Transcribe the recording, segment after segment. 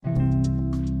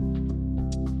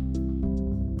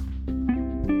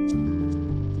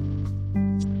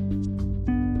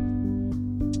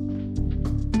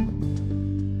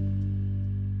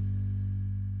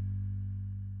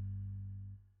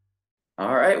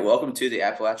right, welcome to the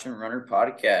Appalachian Runner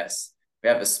Podcast. We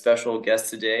have a special guest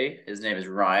today. His name is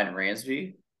Ryan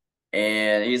Ramsby,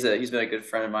 and he's been a good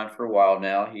friend of mine for a while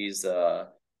now. He's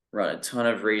run a ton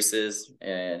of races,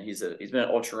 and he's been an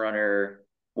ultra runner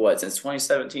since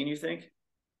 2017, you think?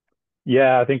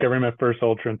 Yeah, I think I ran my first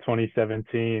ultra in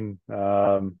 2017,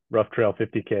 rough trail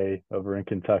 50K over in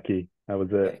Kentucky. That was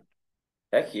it.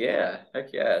 Heck,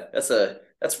 heck yeah.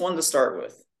 That's one to start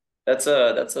with. That's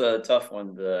a tough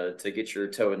one to get your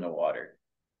toe in the water,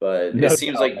 but No doubt,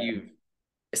 man.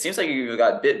 it seems like you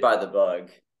got bit by the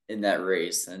bug in that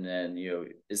race. And then,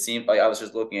 it seemed like I was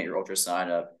just looking at your ultra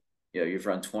sign up. You've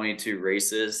run 22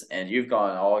 races and you've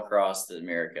gone all across the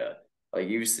America. Like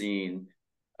you've seen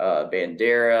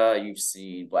Bandera, you've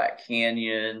seen Black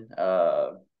Canyon,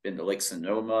 been to Lake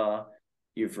Sonoma,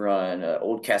 you've run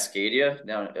Old Cascadia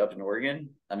down up in Oregon.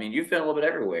 I mean, you've been a little bit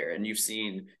everywhere and you've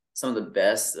seen some of the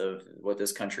best of what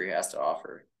this country has to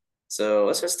offer. So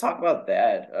let's just talk about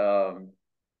that.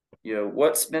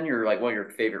 What's been your like one of your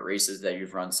favorite races that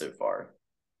you've run so far?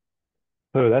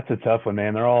 Oh, that's a tough one,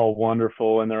 man. They're all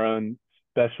wonderful in their own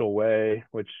special way,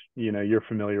 which you're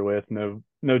familiar with. No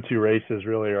two races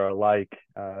really are alike.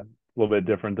 A little bit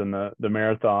different than the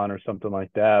marathon or something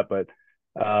like that, but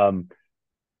um,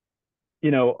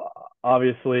 you know,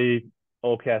 obviously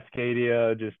Old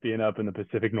Cascadia, just being up in the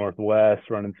Pacific Northwest,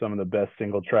 running some of the best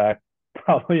single track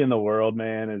probably in the world,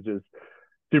 man, is just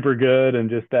super good. And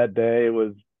just that day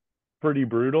was pretty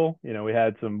brutal. We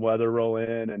had some weather roll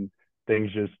in and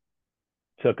things just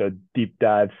took a deep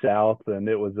dive south, and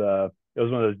it was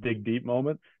one of those dig deep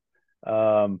moments.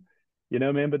 Um,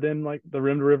 man, but then like the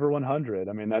Rim to River 100,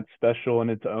 I mean, that's special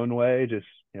in its own way. Just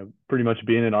pretty much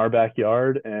being in our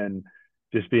backyard and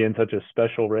just being such a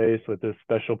special race with this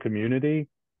special community.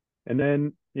 And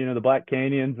then the Black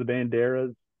Canyons, the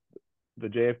Banderas, the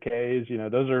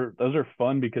JFKs, those are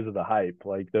fun because of the hype.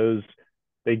 Like those,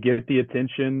 they get the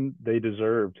attention they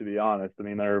deserve. To be honest, I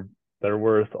mean they're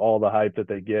worth all the hype that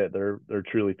they get. They're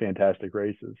truly fantastic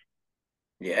races.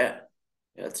 Yeah,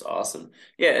 that's awesome.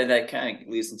 Yeah, and that kind of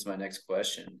leads into my next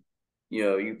question.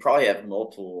 You probably have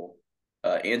multiple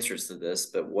answers to this,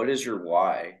 but what is your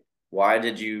why? Why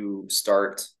did you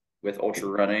start with ultra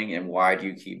running, and why do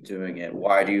you keep doing it?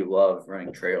 Why do you love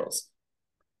running trails?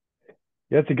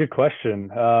 Yeah, it's a good question.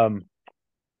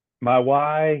 My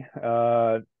why,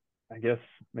 I guess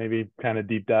maybe kind of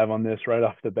deep dive on this right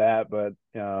off the bat, but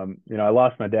I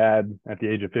lost my dad at the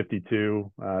age of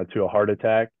 52 to a heart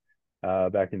attack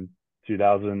back in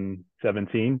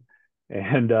 2017,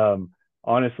 and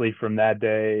honestly, from that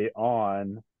day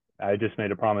on, I just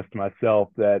made a promise to myself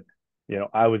that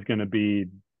I was going to be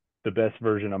the best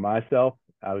version of myself.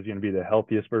 I was going to be the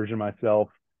healthiest version of myself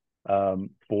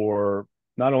for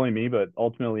not only me but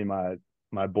ultimately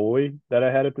my boy that I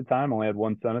had at the time. I only had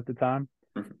one son at the time.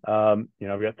 I've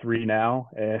got three now,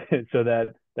 and so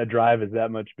that drive is that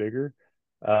much bigger.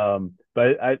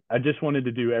 But I just wanted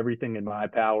to do everything in my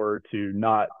power to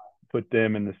not put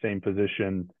them in the same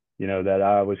position, that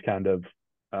I was kind of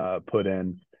put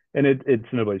in. And it's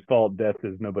nobody's fault. Death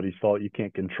is nobody's fault. You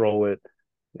can't control it.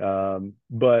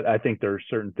 But I think there are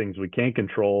certain things we can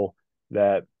control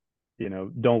that,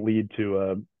 don't lead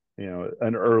to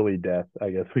an early death, I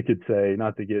guess we could say,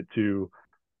 not to get too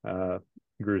uh,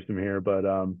 gruesome here, but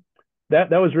that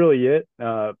was really it.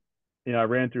 I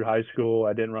ran through high school.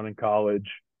 I didn't run in college,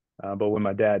 but when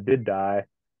my dad did die,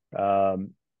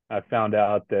 I found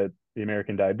out that the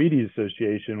American Diabetes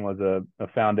Association was a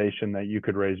foundation that you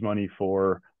could raise money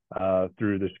for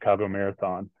through the Chicago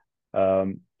Marathon.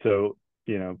 So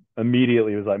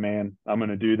immediately was like, man, I'm going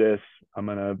to do this. I'm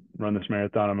going to run this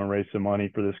marathon. I'm going to raise some money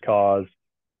for this cause.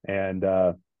 And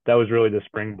that was really the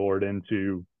springboard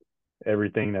into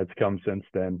everything that's come since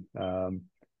then.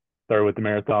 Started with the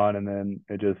marathon, and then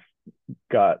it just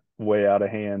got way out of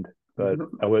hand. But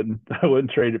I wouldn't I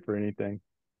wouldn't trade it for anything.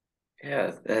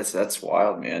 Yeah, that's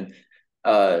wild, man.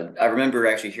 I remember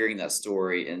actually hearing that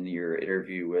story in your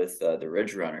interview with the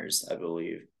Ridge Runners, I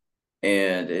believe.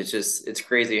 And it's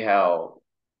crazy how,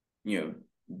 you know,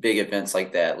 big events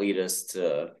like that lead us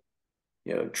to,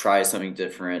 try something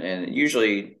different. And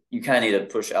usually you kind of need to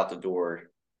push out the door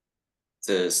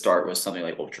to start with something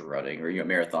like ultra running or,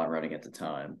 marathon running at the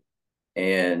time.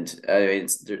 And I mean,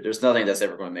 there's nothing that's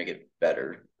ever going to make it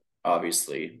better,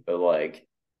 obviously. But like,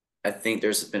 I think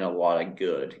there's been a lot of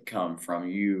good come from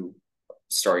you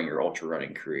starting your ultra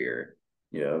running career.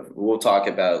 We'll talk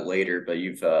about it later, but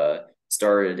you've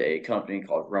started a company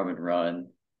called Rum and Run,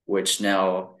 which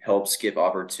now helps give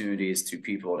opportunities to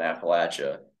people in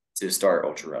Appalachia to start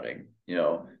ultra running.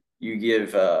 You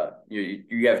give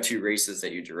you have two races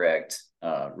that you direct,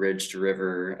 Ridge to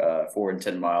River, 4 and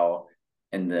 10 mile.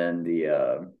 and then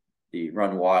the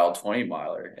Run Wild 20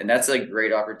 miler. And that's a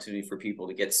great opportunity for people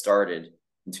to get started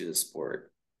into the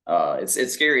sport.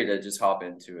 It's scary to just hop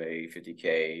into a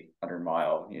 50K, 100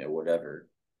 mile, whatever.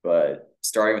 But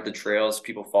starting with the trails,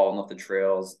 people fall in love with the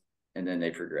trails, and then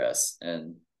they progress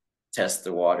and test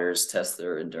the waters, test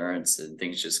their endurance, and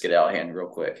things just get out of hand real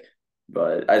quick.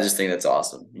 But I just think that's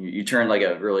awesome. You turn like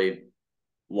a really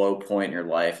low point in your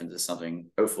life into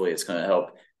something. Hopefully, it's going to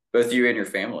help both you and your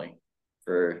family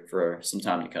for some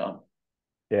time to come.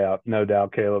 Yeah, no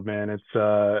doubt, Caleb, man.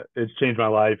 It's changed my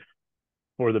life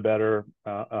for the better,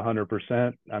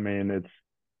 100%. I mean,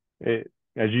 it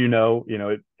as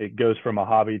it goes from a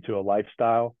hobby to a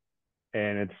lifestyle,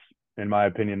 and it's, in my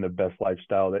opinion, the best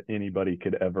lifestyle that anybody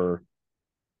could ever,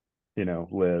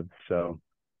 live. So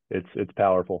it's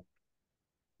powerful.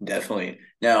 Definitely.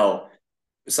 Now,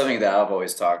 something that I've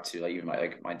always talked to, like even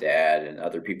my dad and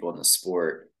other people in the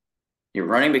sport, your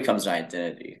running becomes an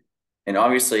identity. And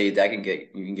obviously that you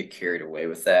can get carried away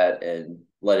with that and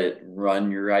let it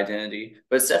run your identity.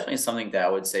 But it's definitely something that I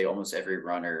would say almost every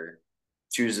runner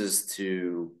chooses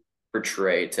to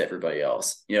portray to everybody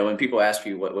else. When people ask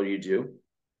you, what do you do?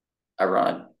 I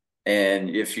run. And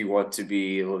if you want to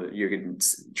be, you can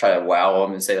try to wow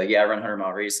them and say like, yeah, I run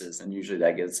 100-mile races. And usually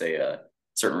that gets a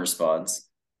certain response.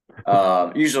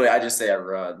 Usually I just say I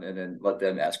run and then let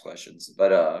them ask questions.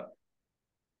 But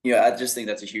I just think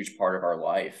that's a huge part of our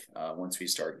life once we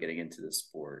start getting into the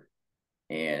sport.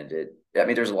 And I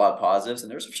mean, there's a lot of positives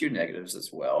and there's a few negatives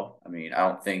as well. I mean, I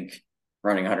don't think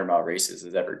running 100-mile races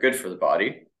is ever good for the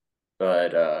body,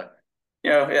 but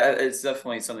yeah, it's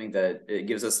definitely something that it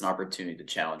gives us an opportunity to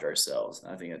challenge ourselves.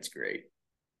 And I think that's great.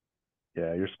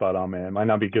 Yeah, you're spot on, man. It might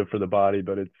not be good for the body,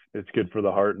 but it's good for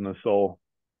the heart and the soul.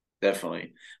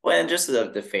 Definitely. Well, and just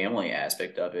the family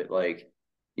aspect of it, like,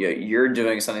 you're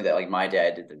doing something that like my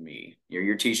dad did to me.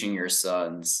 You're teaching your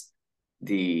sons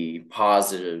the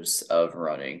positives of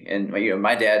running. And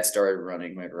my dad started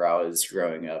running whenever I was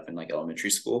growing up in like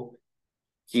elementary school.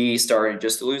 He started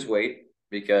just to lose weight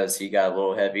because he got a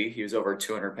little heavy. He was over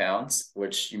 200 pounds,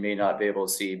 which you may not be able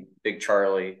to see Big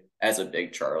Charlie as a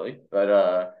Big Charlie,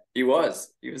 but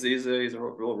he's a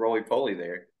real roly poly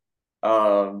there.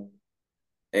 Um,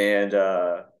 and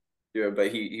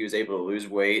but he was able to lose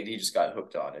weight. He just got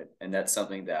hooked on it, and that's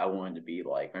something that I wanted to be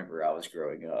like whenever I was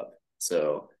growing up.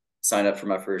 So signed up for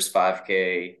my first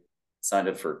 5K, signed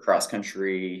up for cross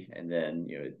country, and then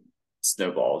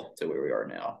snowballed to where we are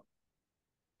now.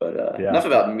 But Yeah. enough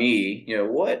about me.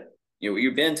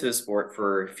 You've been to the sport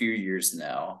for a few years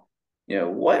now.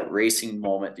 What racing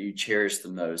moment do you cherish the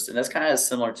most? And that's kind of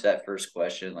similar to that first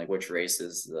question, like which race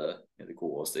is the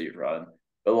coolest that you've run?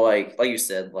 But like you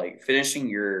said, like finishing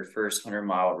your first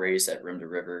 100-mile race at Rim to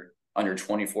River under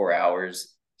 24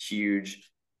 hours, huge.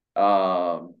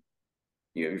 Um,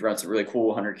 you've run some really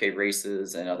cool 100K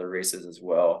races and other races as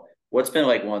well. What's been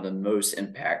like one of the most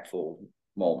impactful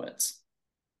moments?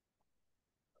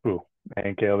 Ooh,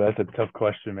 man, Caleb, that's a tough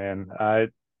question, man.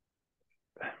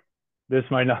 This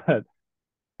might not.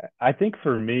 I think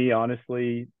for me,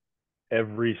 honestly,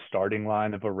 every starting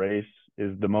line of a race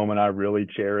is the moment I really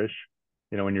cherish.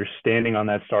 When you're standing on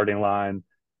that starting line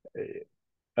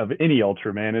of any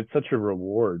ultra, man, it's such a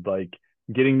reward. Like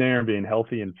getting there and being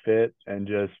healthy and fit and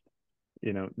just,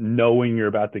 knowing you're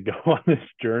about to go on this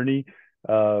journey.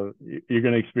 You're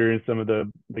going to experience some of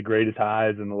the greatest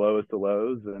highs and the lowest of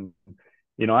lows. And,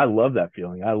 I love that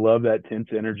feeling. I love that tense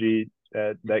energy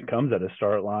that comes at a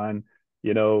start line.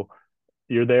 You know,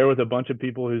 you're there with a bunch of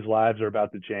people whose lives are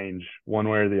about to change one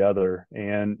way or the other.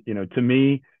 And, to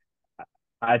me,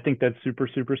 I think that's super,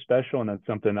 super special. And that's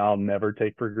something I'll never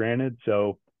take for granted.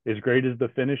 So as great as the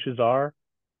finishes are,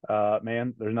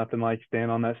 man, there's nothing like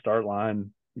standing on that start line,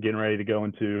 getting ready to go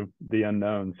into the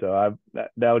unknown. So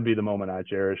that would be the moment I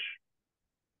cherish.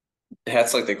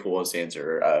 That's like the coolest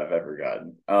answer I've ever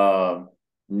gotten.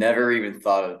 Never even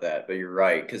thought of that, but you're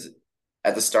right. Because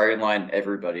at the starting line,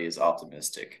 everybody is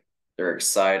optimistic. They're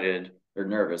excited. They're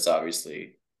nervous,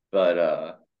 obviously,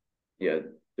 but yeah,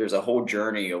 there's a whole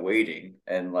journey awaiting.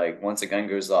 And like once a gun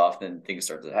goes off, then things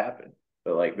start to happen.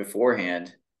 But like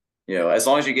beforehand, as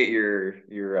long as you get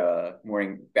your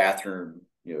morning bathroom,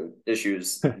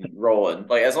 issues rolling,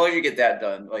 like as long as you get that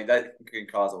done, like that can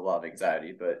cause a lot of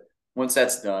anxiety. But once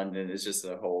that's done, then it's just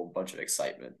a whole bunch of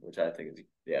excitement, which I think is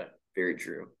yeah, very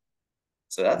true.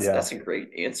 So that's Yeah. that's a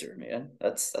great answer, man.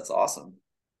 That's awesome.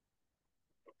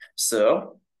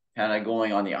 So kind of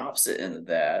going on the opposite end of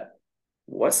that,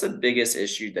 what's the biggest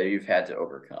issue that you've had to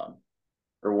overcome?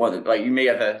 Or one like you may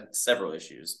have had several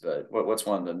issues, but what's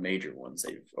one of the major ones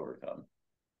that you've overcome?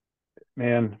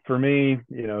 Man, for me,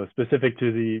 specific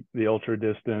to the ultra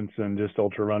distance and just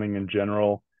ultra running in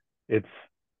general, it's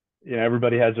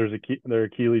everybody has their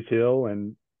Achilles heel,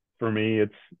 and for me,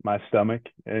 it's my stomach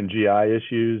and GI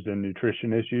issues and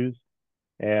nutrition issues.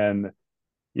 And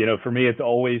for me, it's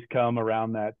always come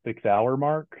around that 6 hour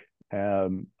mark,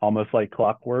 almost like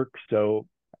clockwork. So,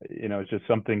 it's just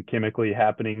something chemically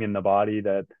happening in the body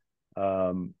that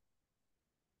um,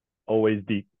 always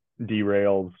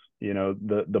derails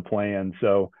the plan.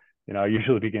 So I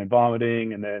usually begin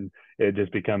vomiting, and then it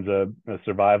just becomes a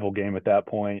survival game at that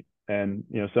point. And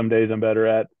some days I'm better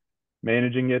at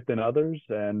managing it than others,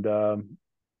 and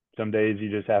some days you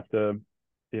just have to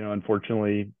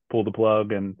unfortunately pull the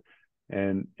plug, and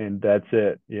that's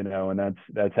it. And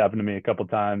that's happened to me a couple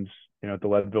times at the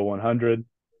Leadville 100,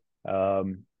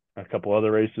 a couple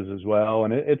other races as well.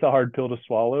 And it's a hard pill to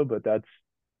swallow, but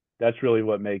that's really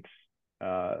what makes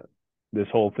uh, this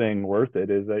whole thing worth it.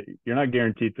 Is that you're not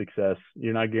guaranteed success.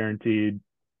 You're not guaranteed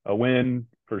a win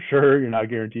for sure. You're not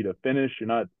guaranteed a finish. You're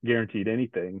not guaranteed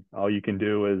anything. All you can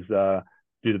do is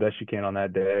do the best you can on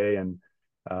that day, and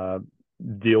uh,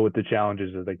 deal with the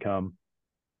challenges as they come.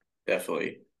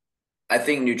 Definitely. I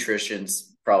think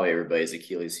nutrition's probably everybody's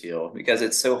Achilles heel because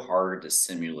it's so hard to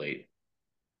simulate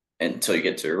until you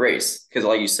get to a race. Because,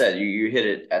 like you said, you hit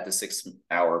it at the 6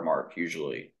 hour mark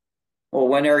usually. Well,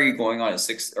 when are you going on a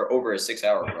 6 or over a 6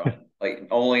 hour run? Like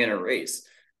only in a race.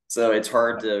 So it's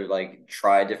hard to like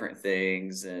try different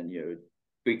things and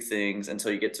tweak things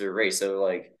until you get to a race. So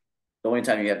like the only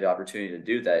time you have the opportunity to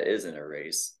do that is in a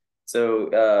race.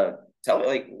 So tell me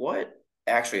like what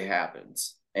actually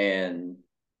happens and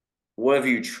what have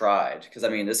you tried? Because I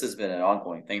mean, this has been an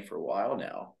ongoing thing for a while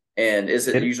now. And is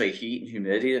it It, usually heat and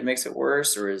humidity that makes it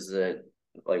worse, or is it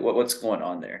like what's going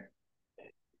on there?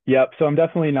 yep. So I'm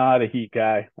definitely not a heat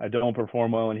guy. I don't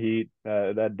perform well in heat.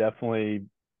 That definitely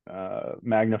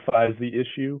magnifies the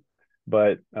issue.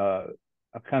 But I'll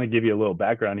kind of give you a little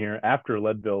background here. After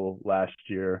Leadville last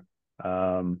year,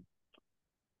 um,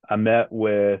 I met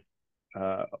with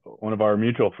one of our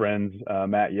mutual friends,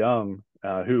 Matt Young,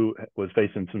 who was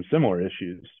facing some similar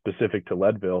issues specific to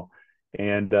Leadville.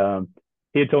 And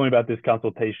he had told me about this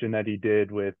consultation that he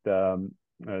did with a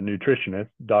nutritionist,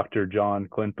 Dr. John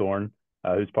Clinthorne,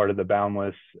 who's part of the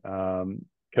Boundless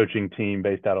coaching team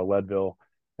based out of Leadville.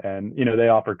 And, they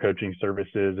offer coaching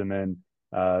services. And then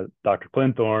Dr.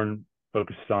 Clinthorne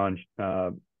focuses on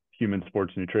human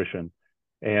sports nutrition.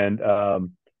 And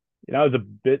I was a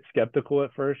bit skeptical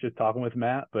at first, just talking with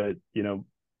Matt, but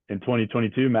in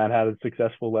 2022, Matt had a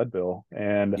successful Leadville,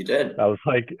 and You did. I was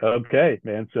like, okay,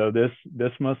 man, so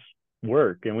this must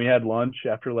work. And we had lunch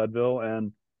after Leadville,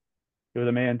 and he was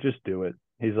a man, just do it.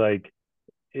 He's like,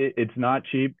 it's not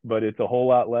cheap, but it's a whole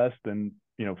lot less than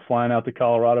flying out to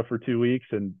Colorado for 2 weeks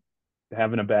and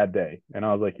having a bad day. And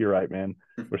I was like, you're right, man.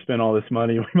 We're spending all this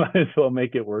money, we might as well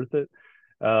make it worth it.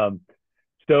 Um,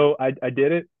 so I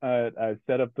did it. I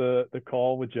set up the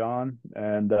call with John,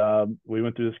 and we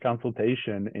went through this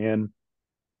consultation. And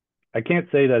I can't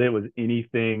say that it was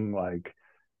anything like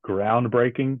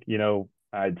groundbreaking.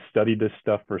 I'd studied this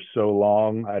stuff for so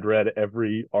long. I'd read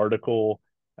every article,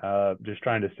 just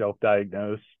trying to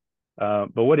self-diagnose.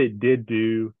 But what it did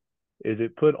do is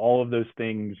it put all of those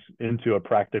things into a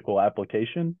practical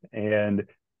application and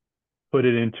put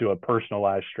it into a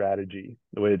personalized strategy,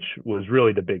 which was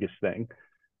really the biggest thing.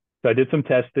 So I did some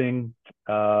testing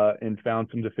and found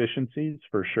some deficiencies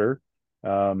for sure.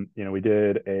 We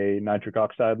did a nitric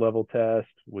oxide level test.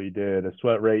 We did a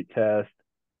sweat rate test,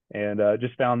 and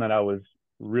just found that I was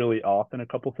really off in a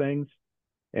couple things.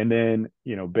 And then,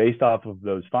 based off of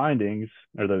those findings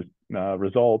or those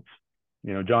results,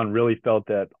 John really felt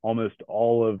that almost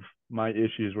all of my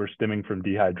issues were stemming from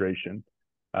dehydration,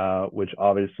 which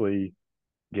obviously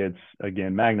gets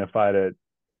again magnified at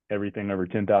everything over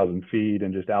 10,000 feet,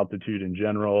 and just altitude in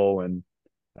general, and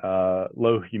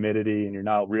low humidity, and you're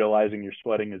not realizing you're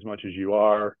sweating as much as you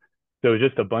are. So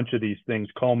just a bunch of these things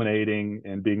culminating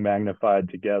and being magnified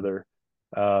together.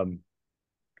 Um,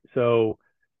 so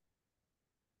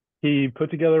he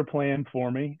put together a plan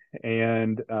for me,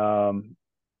 and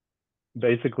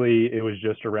basically it was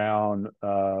just around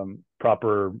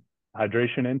proper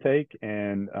hydration intake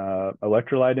and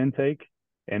electrolyte intake,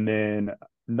 and then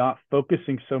not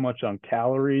focusing so much on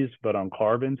calories, but on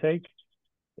carb intake,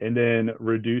 and then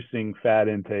reducing fat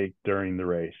intake during the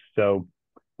race. So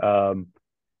um,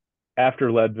 after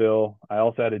Leadville, I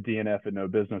also had a DNF at No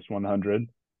Business 100,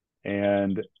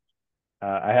 and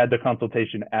I had the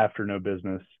consultation after No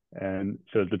Business, and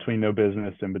so it's between No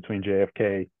Business and between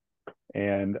JFK.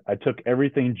 And I took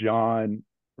everything John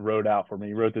wrote out for me.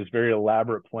 He wrote this very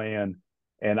elaborate plan,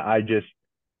 and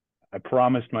I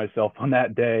promised myself on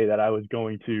that day that I was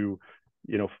going to,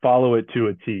 follow it to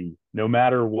a T, no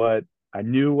matter what. I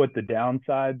knew what the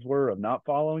downsides were of not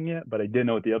following it, but I didn't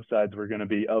know what the upsides were going to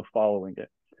be of following it.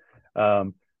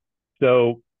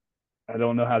 So I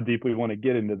don't know how deeply we want to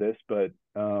get into this, but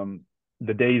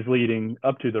the days leading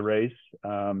up to the race,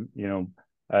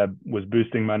 I was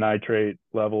boosting my nitrate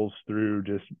levels through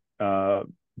just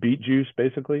beet juice,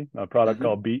 basically, a product Hmm.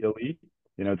 called Beet Elite.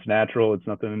 It's natural, it's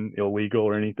nothing illegal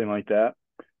or anything like that.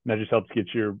 And that just helps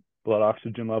get your blood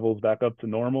oxygen levels back up to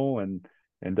normal and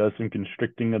does some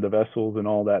constricting of the vessels and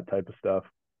all that type of stuff.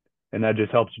 And that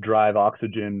just helps drive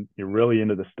oxygen really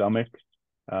into the stomach,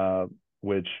 uh,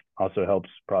 which also helps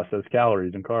process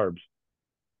calories and carbs.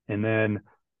 And then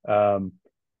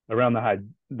around the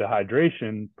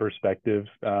hydration perspective,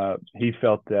 he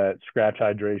felt that scratch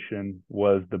hydration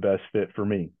was the best fit for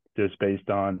me, just based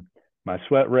on my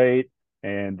sweat rate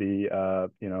and the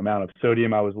amount of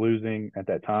sodium I was losing at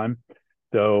that time.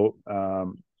 So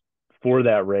for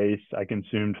that race, I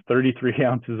consumed 33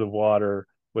 ounces of water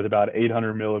with about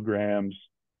 800 milligrams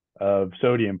of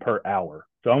sodium per hour.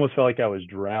 So I almost felt like I was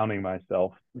drowning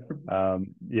myself.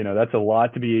 That's a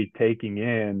lot to be taking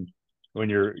in when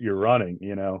you're running.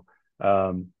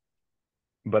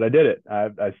 But I did it.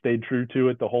 I stayed true to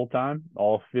it the whole time,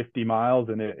 all 50 miles,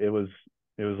 and it was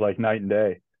like night and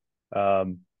day.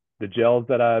 Um, the gels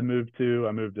that I moved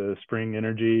to Spring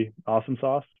Energy Awesome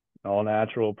Sauce, all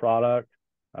natural product,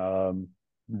 um,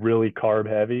 really carb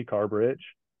heavy, carb rich,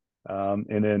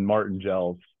 and then Martin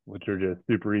gels, which are just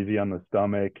super easy on the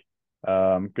stomach,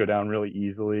 go down really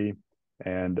easily,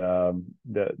 and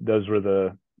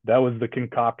that was the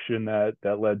concoction that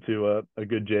led to a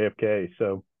good JFK.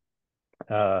 So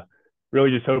uh,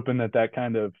 really just hoping that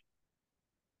kind of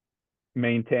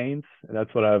maintains.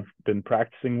 That's what I've been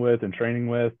practicing with and training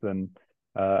with, and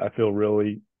I feel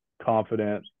really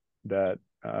confident that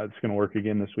it's going to work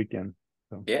again this weekend.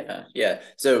 So. Yeah, yeah.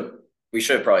 So we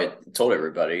should have probably told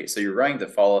everybody. So you're running the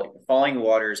Falling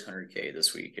Waters 100K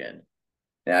this weekend,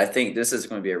 and I think this is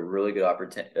going to be a really good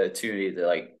opportunity to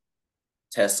like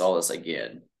test all this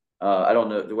again. I don't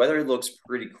know. The weather looks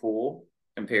pretty cool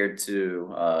compared to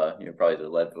probably the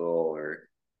Leadville or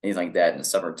anything like that in the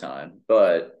summertime.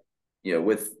 But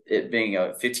with it being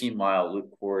a 15-mile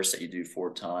loop course that you do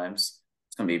 4 times,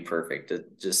 it's gonna be perfect to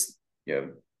just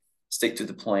stick to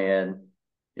the plan.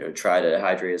 Try to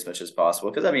hydrate as much as possible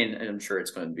because I mean I'm sure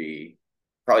it's going to be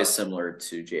probably similar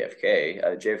to JFK.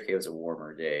 JFK was a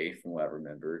warmer day from what I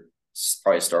remember.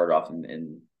 Probably started off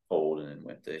in cold and then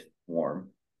went to warm.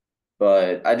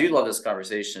 But I do love this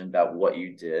conversation about what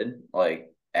you did,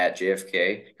 like at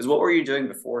JFK. Because what were you doing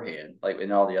beforehand, like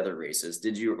in all the other races?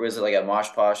 Was it like a mosh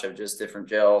posh of just different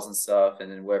gels and stuff,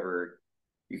 and then whatever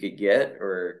you could get,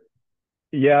 or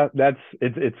Yeah,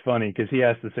 it's funny because he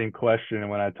asked the same question, and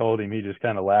when I told him, he just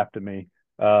kind of laughed at me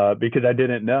because I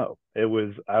didn't know. I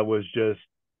was just,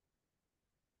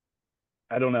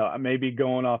 I don't know, maybe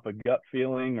going off a gut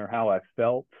feeling or how I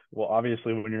felt. Well,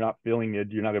 obviously, when you're not feeling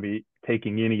good, you're not going to be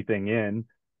taking anything in,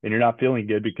 and you're not feeling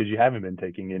good because you haven't been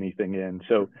taking anything in.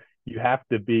 So you have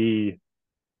to be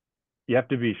you have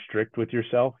to be strict with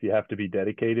yourself. You have to be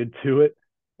dedicated to it.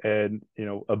 And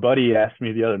a buddy asked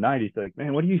me the other night. He's like,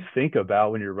 "Man, what do you think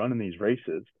about when you're running these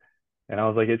races?" And I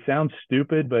was like, "It sounds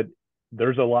stupid, but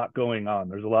there's a lot going on.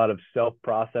 There's a lot of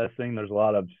self-processing. There's a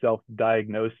lot of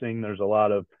self-diagnosing. There's a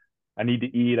lot of I need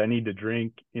to eat. I need to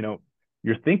drink.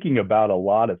 You're thinking about a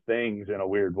lot of things in a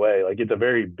weird way. Like it's a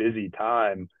very busy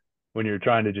time when you're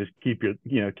trying to just keep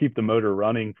the motor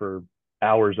running for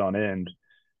hours on end.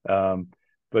 Um,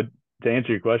 but to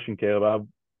answer your question, Caleb,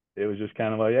 it was just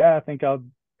kind of like, yeah, I think I'll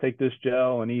take this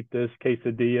gel and eat this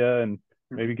quesadilla and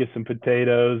maybe get some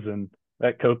potatoes and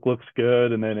that Coke looks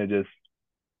good. And then it just,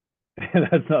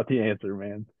 that's not the answer,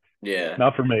 man. yeah,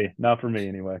 Not for me. Not for me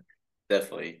anyway.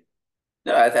 definitely.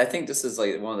 No, I think this is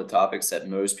like one of the topics that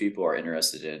most people are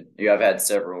interested in. I've had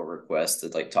several requests to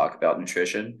like talk about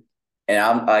nutrition, and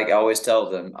I'm like I always tell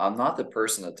them I'm not the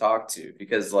person to talk to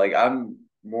because like I'm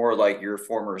more like your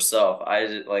former self.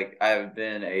 I've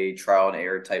been a trial and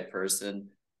error type person,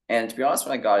 and to be honest,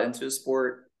 when I got into a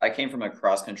sport, I came from a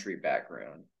cross country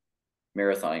background,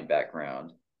 marathoning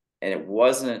background, and it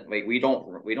wasn't like we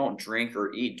don't drink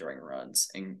or eat during runs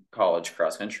in college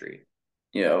cross country.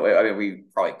 I mean, we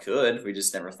probably could. We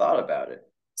just never thought about it.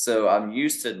 So I'm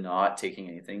used to not taking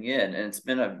anything in, and it's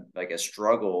been a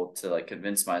struggle to like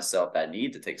convince myself that I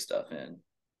need to take stuff in.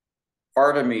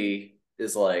 Part of me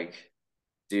is like,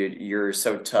 dude, you're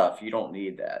so tough. You don't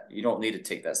need that. You don't need to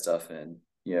take that stuff in.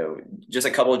 Just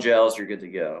a couple of gels, you're good to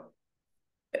go.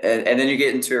 And then you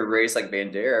get into a race like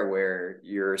Bandera where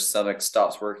your stomach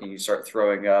stops working, you start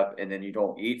throwing up, and then you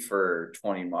don't eat for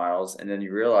 20 miles, and then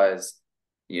you realize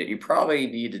you probably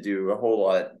need to do a whole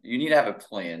lot. You need to have a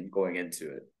plan going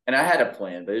into it. And I had a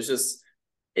plan, but it's just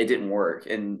it didn't work.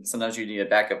 And sometimes you need a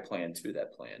backup plan to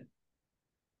that plan.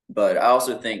 But I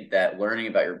also think that learning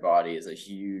about your body is a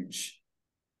huge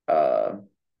uh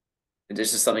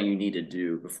it's just something you need to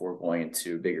do before going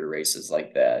into bigger races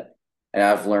like that. And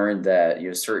I've learned that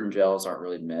certain gels aren't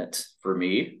really meant for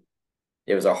me.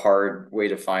 It was a hard way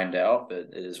to find out, but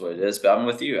it is what it is. But I'm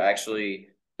with you. Actually,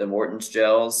 the Morton's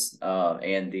gels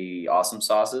and the Awesome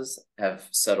sauces have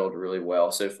settled really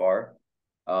well so far.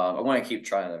 I want to keep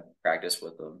trying to practice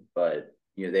with them, but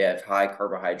they have high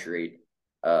carbohydrate.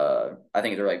 I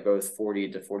think they're like both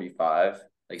 40 to 45.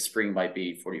 Like Spring might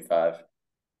be 45,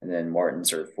 and then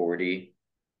Martin's are 40.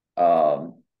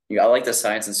 I like the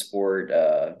Science and Sport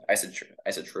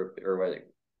isotropic or what?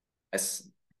 It's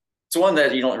one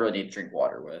that you don't really need to drink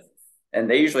water with, and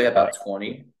they usually have Uh, about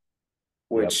 20,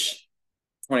 yep. which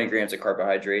 20 grams of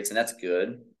carbohydrates, and that's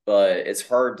good. But it's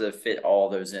hard to fit all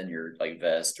those in your like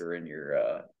vest or in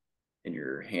your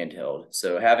handheld.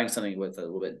 So having something with a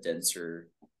little bit denser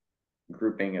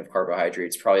grouping of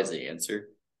carbohydrates probably is the answer.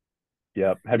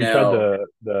 Yep. Have you tried Now, the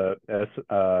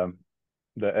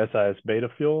SIS beta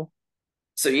fuel?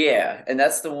 so yeah, and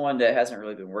that's the one that hasn't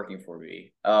really been working for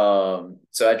me.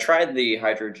 So I tried the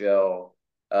hydrogel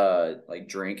like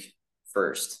drink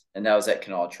first, and that was at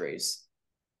Canal Trace.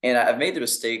 And I've made the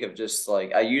mistake of just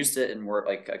like I used it in work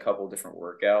like a couple of different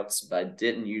workouts, but I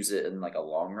didn't use it in like a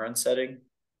long run setting.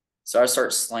 So I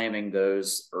started slamming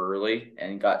those early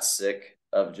and got sick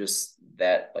of just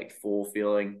that like full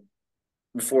feeling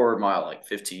before mile like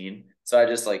 15. So I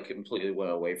just like completely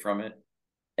went away from it.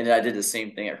 And then I did the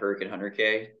same thing at Hurricane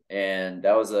 100K. And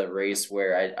that was a race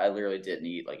where I literally didn't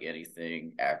eat like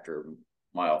anything after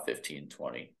mile 15,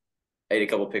 20. I ate a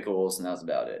couple pickles and that was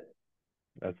about it.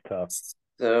 That's tough.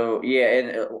 So yeah,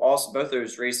 and also both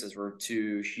those races were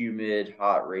two humid,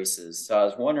 hot races. So I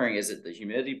was wondering, is it the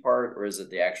humidity part or is it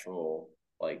the actual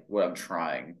like what I'm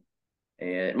trying? And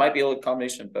it might be a little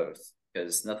combination of both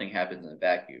because nothing happens in a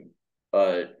vacuum.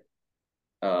 But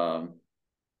um,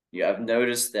 yeah, I've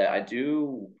noticed that I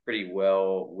do pretty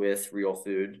well with real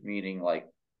food, meaning like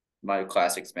my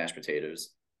classic mashed potatoes.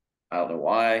 I don't know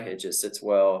why, it just sits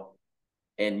well.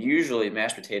 And usually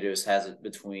mashed potatoes has it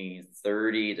between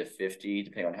 30 to 50,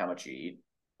 depending on how much you eat,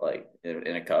 like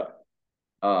in a cup,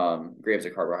 grams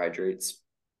of carbohydrates.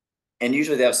 And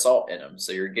usually they have salt in them.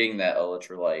 So you're getting that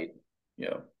electrolyte, you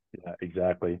know. Yeah,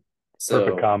 exactly.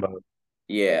 Perfect So combo.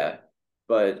 yeah,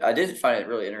 but I did find it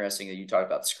really interesting that you talked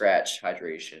about scratch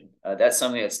hydration. That's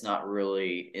something that's not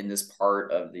really in this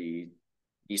part of the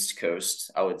East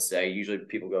Coast, I would say. Usually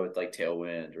people go with like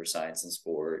Tailwind or Science and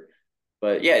Sport.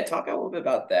 But yeah, talk a little bit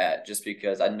about that just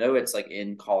because I know it's like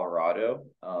in Colorado.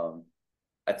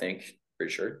 I think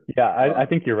pretty sure. Yeah, I Um,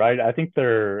 think you're right. I think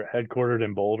they're headquartered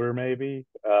in Boulder, maybe.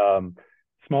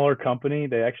 Smaller company.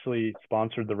 They actually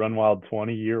sponsored the Run Wild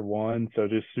 20 year one. So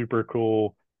just super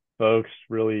cool folks.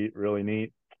 Really, really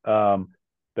neat. Um,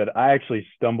 but I actually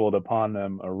stumbled upon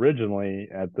them originally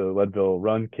at the Leadville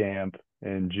Run Camp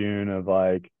in June of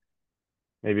like,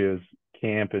 maybe it was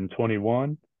camp in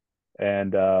 21.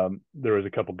 And there was a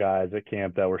couple guys at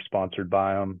camp that were sponsored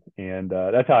by them. And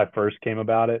that's how I first came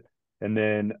about it. And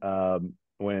then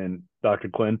when Dr.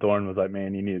 Clinthorne was like,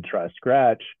 man, you need to try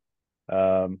Scratch,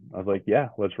 I was like, yeah,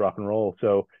 let's rock and roll.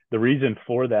 So the reason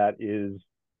for that is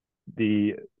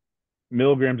the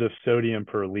milligrams of sodium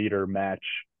per liter match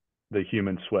the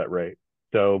human sweat rate.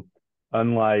 So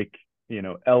unlike,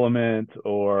 Element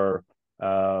or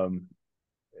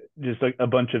just a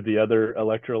bunch of the other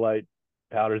electrolyte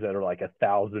powders that are like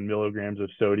 1,000 milligrams of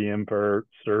sodium per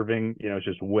serving, it's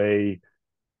just way,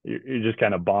 you're just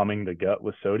kind of bombing the gut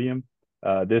with sodium.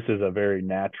 This is a very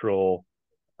natural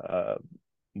uh,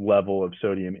 level of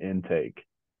sodium intake.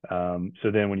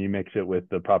 So then when you mix it with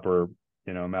the proper,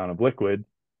 amount of liquid,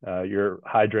 you're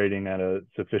hydrating at a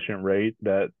sufficient rate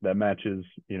that matches,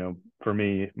 for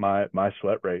me, my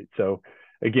sweat rate. So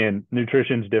again,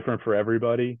 nutrition's different for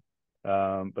everybody.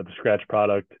 But the Scratch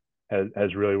product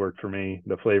has really worked for me.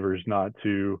 The flavor is not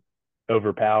too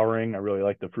overpowering. I really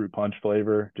like the fruit punch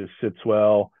flavor. Just sits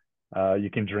well. You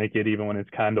can drink it even when it's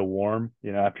kind of warm.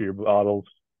 After your bottles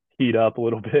heat up a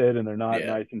little bit and they're not yeah,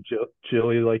 nice and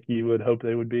chilly like you would hope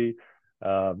they would be.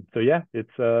 So yeah,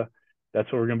 it's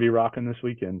that's what we're gonna be rocking this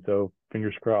weekend. So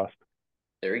fingers crossed.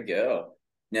 there we go.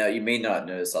 Now you may not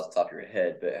know this off the top of your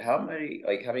head, but how many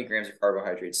grams of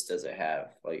carbohydrates does it have,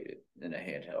 like in a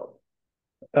handheld?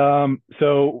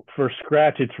 So for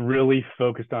scratch, it's really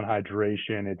focused on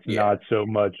hydration. It's Yeah. not so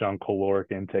much on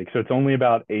caloric intake. So it's only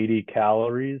about 80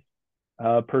 calories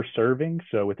per serving.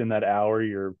 So within that hour,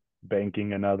 you're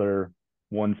banking another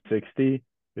 160.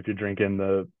 If you're drinking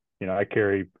I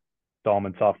carry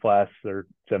Solomon soft flasks. They're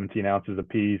 17 ounces a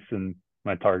piece, and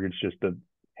my target's just to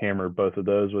hammer both of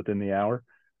those within the hour.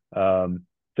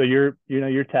 So you're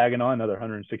tagging on another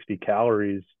 160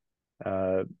 calories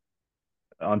uh,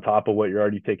 on top of what you're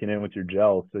already taking in with your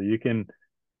gel. So you can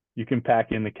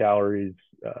pack in the calories,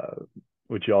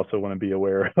 which you also want to be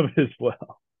aware of as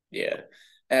well. Yeah.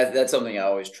 And that's something I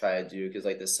always try to do because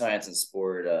like the science and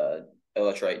sport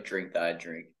electrolyte drink that I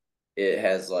drink, it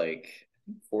has like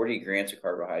 40 grams of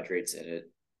carbohydrates in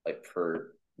it, like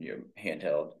per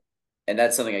handheld. And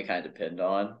that's something I kind of depend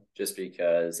on just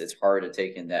because it's hard to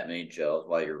take in that many gels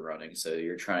while you're running. So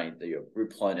you're trying to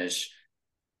replenish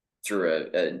through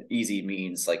an easy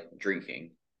means like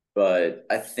drinking. But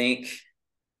I think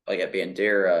like at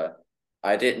Bandera,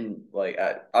 I didn't like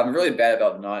I'm really bad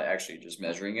about not actually just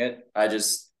measuring it. I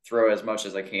just throw as much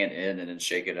as I can in and then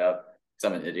shake it up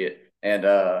because I'm an idiot. And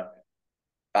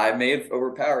I may have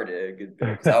overpowered it a good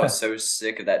bit because I was so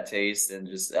sick of that taste and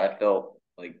just I felt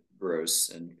like gross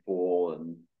and full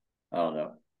and I don't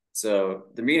know. So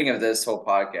the meaning of this whole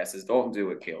podcast is don't do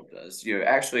what Caleb does.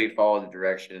 Actually follow the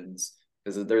directions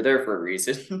because they're there for a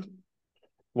reason.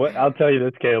 What I'll tell you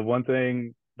this, Caleb. One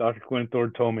thing Dr.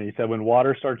 Quinthorpe told me, he said when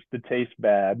water starts to taste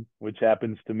bad, which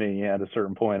happens to me at a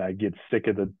certain point, I get sick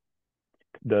of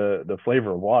the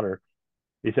flavor of water.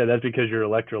 He said that's because your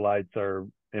electrolytes are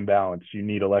imbalanced. You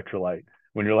need electrolyte.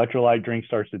 When your electrolyte drink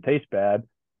starts to taste bad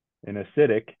and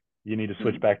acidic, you need to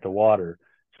switch back to water.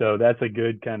 So that's a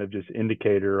good kind of just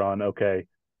indicator on, okay,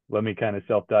 let me kind of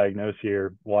self-diagnose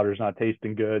here. Water's not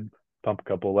tasting good. Pump a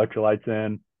couple electrolytes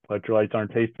in. Electrolytes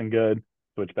aren't tasting good.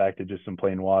 Switch back to just some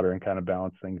plain water and kind of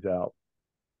balance things out.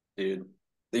 Dude,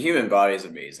 the human body is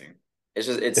amazing. It's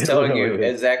It telling you really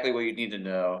is. exactly what you need to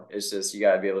know. It's just you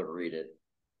got to be able to read it.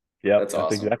 Yep, That's that's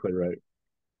awesome. exactly right.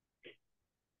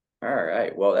 All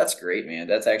right. Well, that's great, man.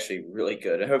 That's actually really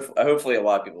good. Hopefully a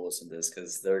lot of people listen to this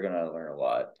because they're gonna learn a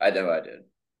lot. I know I did.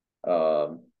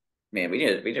 Um, Man, we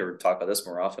need to talk about this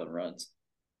more often on runs.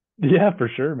 Yeah, for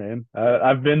sure, man.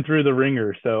 I've been through the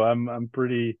ringer, so I'm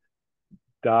pretty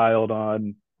dialed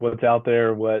on what's out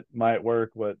there, what might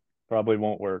work, what probably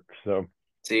won't work. So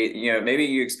See, maybe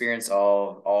you experience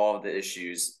all of the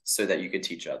issues so that you could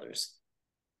teach others.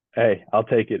 hey, I'll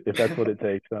take it if that's what it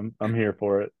takes. I'm here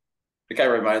for it. It kind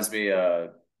of reminds me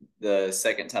the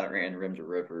second time I ran Rim to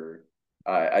River,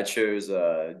 I chose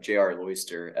J.R.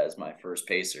 Loyster as my first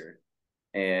pacer,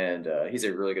 and he's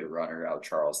a really good runner out of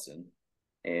Charleston.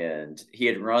 And he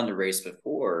had run the race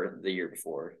before the year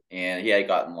before, and he had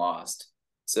gotten lost.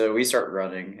 So we start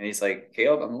running, and he's like,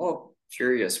 "Caleb, I'm a little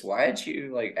curious. Why did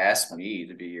you like ask me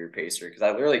to be your pacer? Because I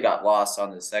literally got lost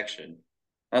on this section." And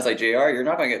I was like, "JR, you're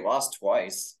not gonna get lost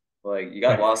twice. Like you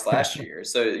got lost last year,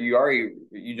 so you already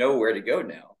know where to go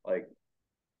now." Like,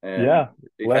 and Yeah,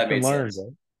 it kind of lesson made learned. sense.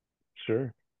 Right?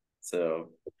 Sure. So,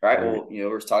 all right, Great. well,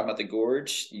 we're talking about the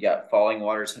gorge. You got Falling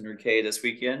Waters 100K this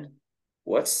weekend.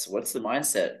 What's the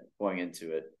mindset going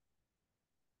into it?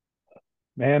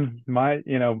 Man,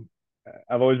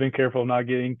 I've always been careful of not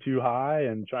getting too high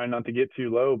and trying not to get too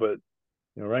low, but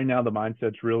right now the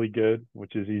mindset's really good,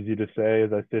 which is easy to say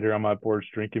as I sit here on my porch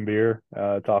drinking beer,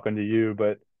 talking to you.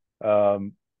 But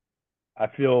I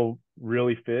feel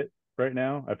really fit right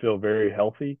now. I feel very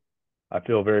healthy. I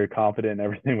feel very confident in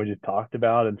everything we just talked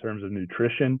about in terms of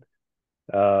nutrition.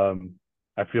 Um,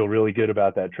 I feel really good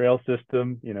about that trail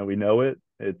system. We know it.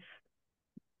 It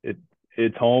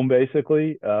it's home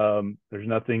basically. There's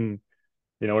nothing.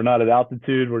 We're not at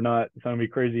altitude. We're not. It's gonna be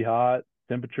crazy hot.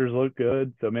 Temperatures look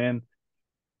good. So man,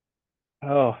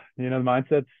 the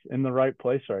mindset's in the right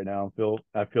place right now.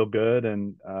 I feel good,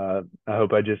 and I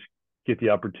hope I just get the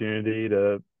opportunity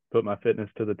to put my fitness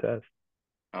to the test.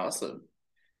 Awesome.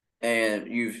 And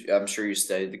I'm sure you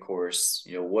studied the course.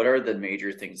 What are the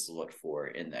major things to look for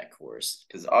in that course?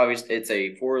 Because obviously it's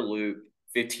a four loop,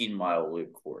 15-mile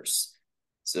loop course.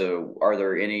 So are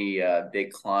there any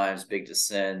big climbs, big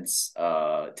descents,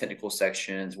 technical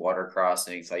sections, water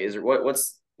crossings? Like, is there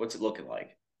what's it looking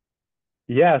like?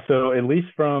 Yeah, so at least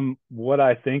from what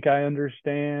I think I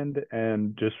understand,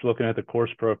 and just looking at the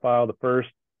course profile, the first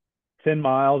 10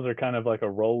 miles are kind of like a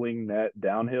rolling net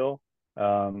downhill.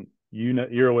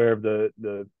 You're aware of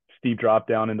the steep drop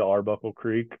down into Arbuckle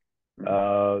Creek.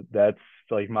 Mhm. That's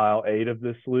like mile 8 of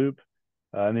this loop.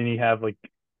 And then you have like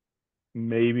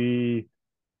maybe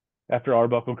after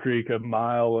Arbuckle Creek, a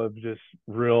mile of just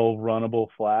real runnable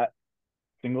flat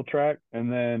single track.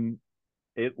 And then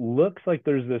it looks like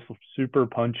there's this super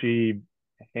punchy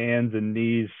hands and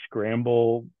knees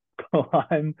scramble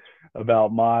climb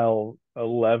about mile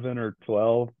 11 or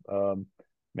 12,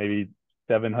 maybe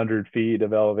 700 feet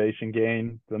of elevation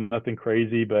gain. So nothing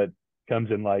crazy, but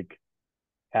comes in like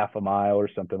half a mile or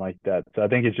something like that. So I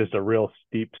think it's just a real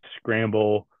steep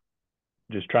scramble,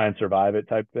 just try and survive it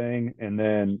type thing. And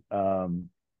then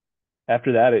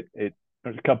after that, it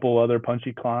there's a couple other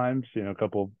punchy climbs, a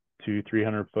couple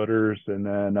 200-300 footers, and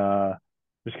then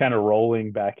just kind of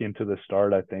rolling back into the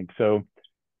start. I think so.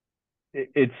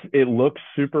 It looks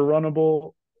super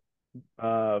runnable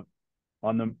uh,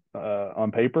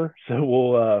 on paper, so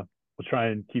we'll try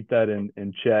and keep that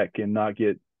in check and not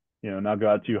get not go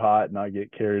out too hot, not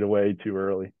get carried away too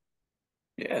early.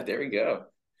 Yeah, there we go.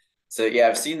 So yeah,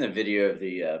 I've seen the video of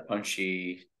the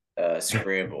punchy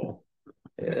scramble.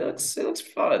 It looks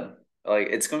fun. Like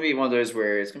it's gonna be one of those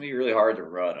where it's gonna be really hard to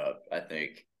run up, I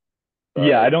think.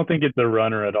 Yeah, I But don't think it's a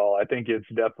runner at all. I think it's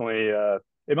definitely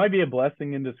it might be a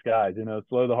blessing in disguise,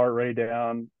 slow the heart rate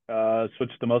down,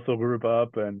 switch the muscle group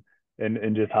up and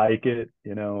just hike it.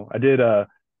 I did a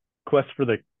quest for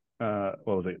the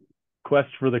what was it? Quest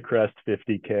for the Crest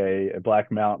 50K at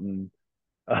Black Mountain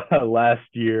last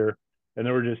year, and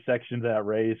there were just sections of that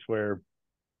race where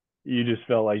you just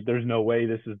felt like there's no way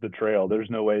this is the trail. There's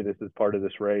no way this is part of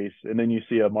this race. And then you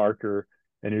see a marker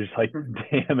and you're just like,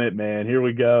 damn it, man, here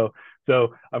we go. So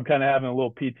I'm kind of having a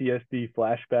little PTSD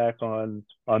flashback on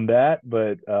that,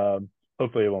 but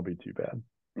hopefully it won't be too bad.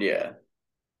 yeah.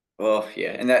 Well,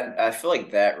 yeah, and that I feel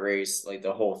like that race, like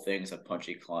the whole thing's a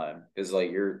punchy climb because like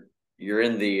you're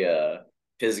in the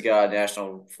Pisgah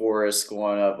National Forest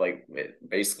going up like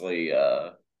basically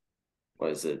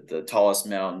what is it, the tallest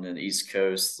mountain in the East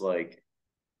Coast, like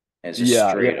and it's just Yeah,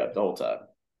 straight yeah, up the whole time.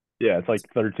 yeah. It's like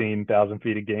 13,000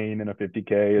 feet of gain in a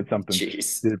 50K. It's something Jeez.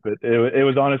 stupid. It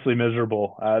was honestly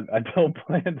miserable. I don't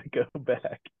plan to go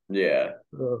back. Yeah.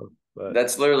 But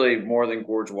That's literally more than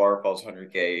Gorge Waterfall's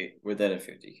 100K within a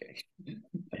 50K.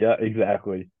 yeah,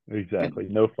 exactly, exactly.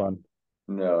 No fun.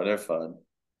 No, they're fun.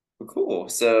 Well, cool.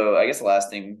 So I guess the last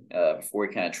thing before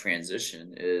we kind of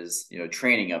transition is,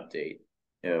 training update.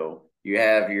 You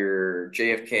have your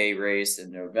JFK race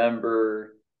in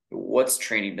November. What's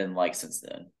training been like since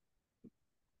then?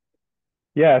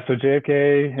 Yeah, so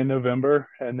JFK in November,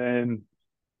 and then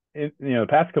the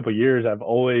past couple of years, I've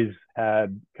always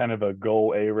had kind of a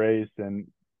goal A race and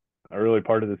early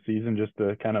part of the season just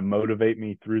to kind of motivate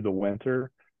me through the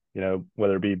winter.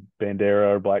 Whether it be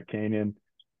Bandera or Black Canyon.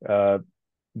 Uh,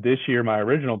 this year, my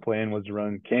original plan was to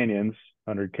run Canyons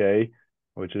 100K,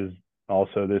 which is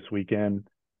also this weekend,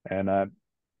 and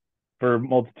for a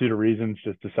multitude of reasons,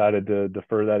 just decided to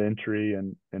defer that entry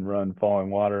and run Falling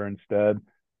Water instead.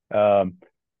 Um,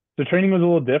 the training was a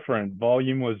little different.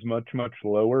 Volume was much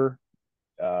lower,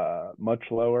 much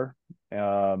lower.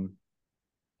 Um,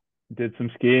 did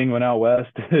some skiing, went out west,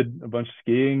 did a bunch of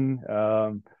skiing.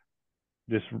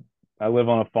 Just I live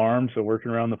on a farm, so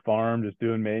working around the farm, just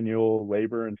doing manual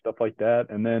labor and stuff like that.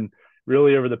 And then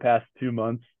really over the past 2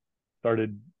 months,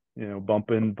 started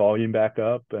bumping volume back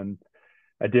up. And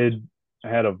I did. I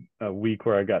had a week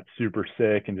where I got super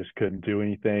sick and just couldn't do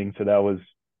anything, so that was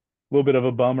a little bit of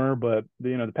a bummer. But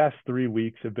the past 3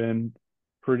 weeks have been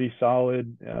pretty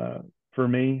solid for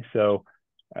me. So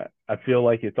I feel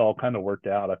like it's all kind of worked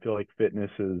out. I feel like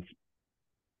fitness is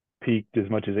peaked as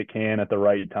much as it can at the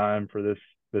right time for this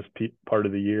part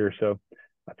of the year. So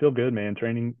I feel good, man.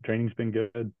 Training's been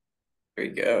good. There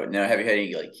you go. Now, have you had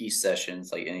any like key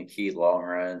sessions, like any key long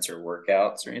runs or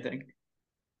workouts or anything?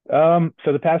 So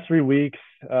the past 3 weeks,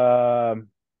 I've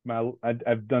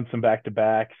done some back to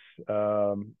backs.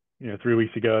 3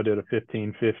 weeks ago I did a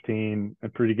 15-15, a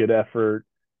pretty good effort.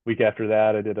 Week after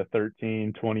that I did a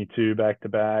 13-22 back to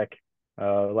back.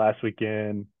 Last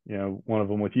weekend, one of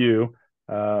them with you,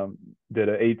 did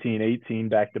a 18-18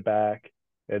 back to back,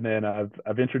 and then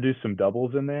I've introduced some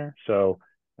doubles in there. So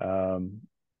I'm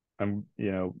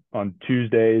on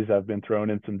Tuesdays I've been throwing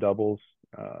in some doubles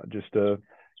just to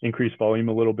increase volume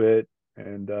a little bit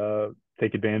and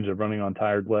take advantage of running on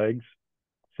tired legs.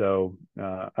 So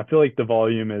I feel like the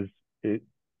volume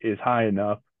is high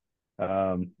enough.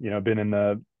 I've been in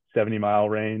the 70-mile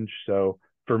range, so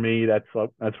for me that's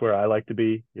where I like to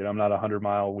be. I'm not a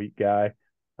 100-mile a week guy.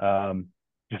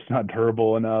 Just not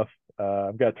durable enough.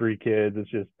 I've got 3 kids.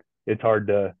 It's hard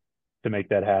to make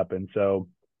that happen. So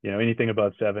anything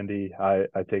above 70, I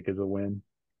take as a win.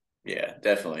 Yeah,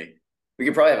 definitely. We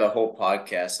could probably have a whole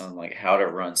podcast on like how to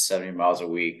run 70 miles a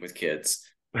week with kids.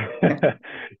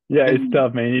 Yeah, it's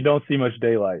tough, man. You don't see much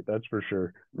daylight, that's for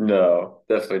sure. No,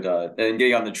 definitely not. And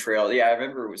getting on the trail. Yeah, I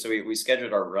remember. So we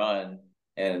scheduled our run.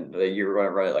 and you were going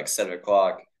to run at like 7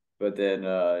 o'clock, but then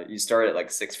you started at like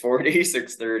 6:40,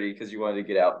 6:30 because you wanted to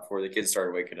get out before the kids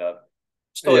started waking up.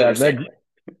 Just totally Yeah, understandable.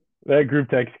 that group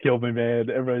text killed me, man.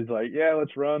 Everybody's like, "Yeah,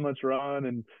 let's run,"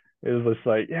 and it was just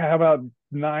like, "Yeah, how about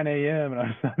 9 a.m.?" And I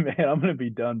was like, "Man, I'm gonna be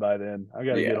done by then. I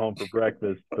got to get Yeah, home for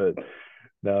breakfast." But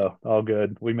no, all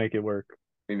good. We make it work.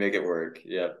 we make it work.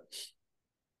 Yeah.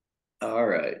 All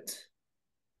right.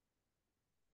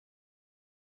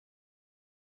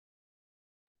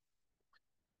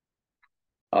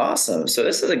 Awesome. So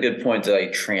this is a good point to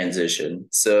like transition.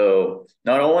 So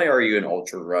not only are you an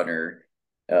ultra runner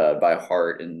by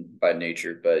heart and by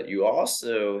nature, but you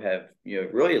also have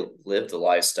really lived a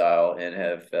lifestyle and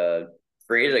have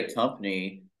created a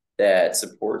company that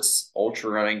supports ultra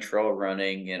running, trail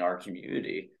running in our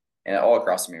community and all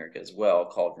across America as well,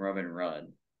 called Roman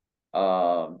Run.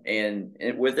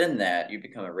 And within that, you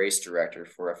become a race director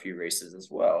for a few races as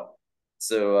well.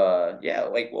 So yeah,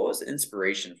 like what was the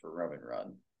inspiration for Roman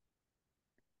Run?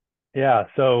 Yeah.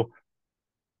 So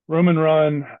Roman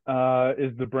Run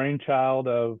is the brainchild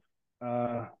of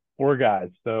four guys.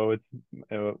 So it's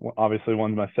obviously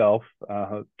one's myself,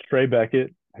 Trey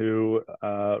Beckett, who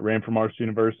ran for Marshall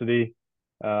University,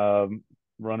 um,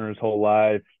 runner his whole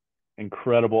life,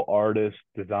 incredible artist,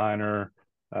 designer,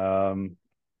 um,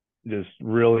 just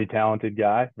really talented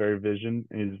guy, very vision.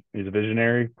 He's a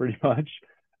visionary pretty much.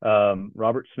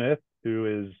 Robert Smith,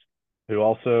 who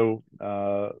also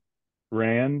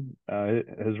ran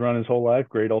has run his whole life,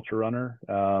 great ultra runner,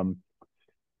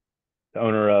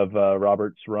 owner of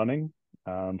Robert's Running.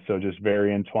 So just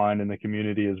very entwined in the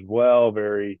community as well,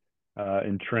 very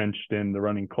entrenched in the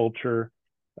running culture.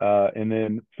 And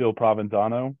then Phil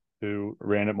Provenzano, who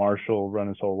ran at Marshall, run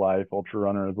his whole life, ultra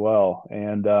runner as well.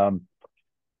 And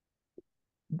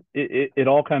it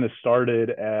all kind of started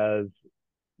as,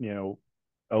 you know,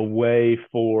 a way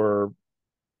for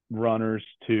runners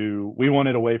to, we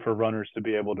wanted a way for runners to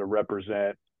be able to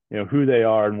represent, who they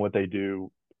are and what they do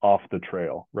off the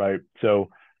trail, right? So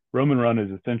Roman Run is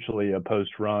essentially a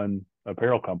post-run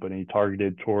apparel company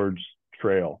targeted towards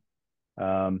trail.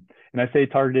 And I say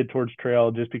targeted towards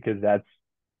trail just because that's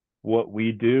what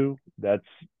we do. That's,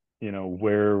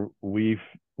 where we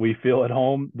feel at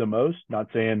home the most. Not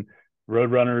saying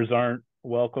road runners aren't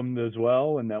welcomed as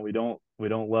well and that we don't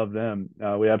love them.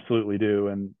 We absolutely do.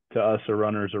 And to us, a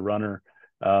runner's a runner.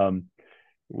 Um,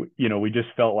 we just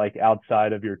felt like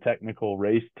outside of your technical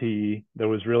race tee, there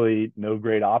was really no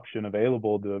great option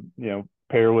available to,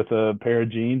 pair with a pair of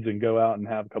jeans and go out and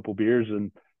have a couple beers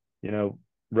and, you know,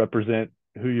 represent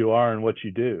who you are and what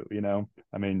you do.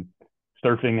 I mean,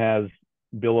 surfing has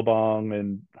Billabong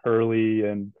and Hurley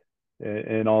and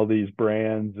all these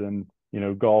brands, and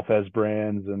golf has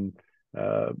brands, and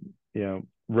uh,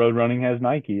 road running has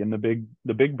Nike and the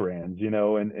big brands,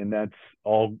 and that's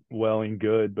all well and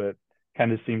good, but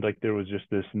kind of seemed like there was just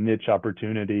this niche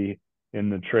opportunity in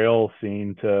the trail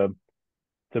scene to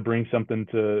bring something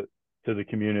to the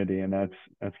community, and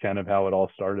that's kind of how it all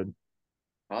started.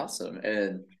 Awesome.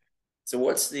 And so,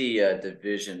 what's the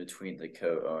division between the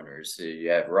co-owners? So you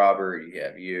have Robert,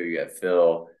 you have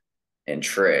Phil, and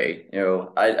Trey.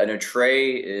 I know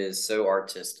Trey is so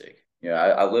artistic.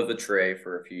 I lived with Trey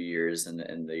for a few years in the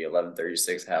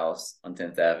 1136 house on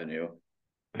 10th Avenue,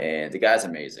 and the guy's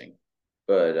amazing.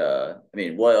 But I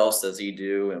mean, what else does he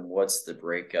do, and what's the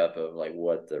breakup of like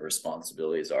what the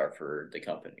responsibilities are for the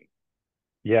company?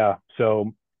 Yeah,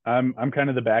 so I'm kind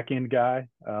of the back end guy.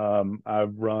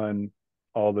 I've run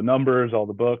all the numbers, all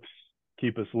the books,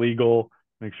 keep us legal,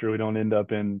 make sure we don't end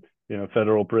up in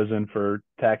federal prison for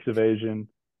tax evasion.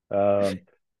 Um,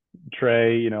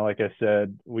 Trey, like I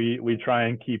said, we try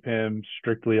and keep him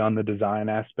strictly on the design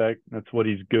aspect. That's what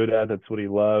he's good at. That's what he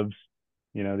loves.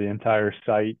 The entire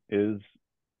site is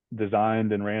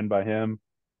designed and ran by him.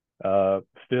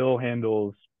 Phil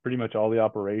handles pretty much all the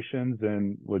operations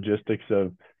and logistics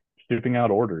of shipping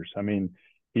out orders. I mean,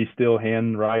 he still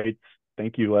hand writes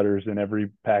thank you letters in every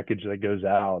package that goes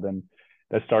out, and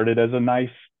that started as a nice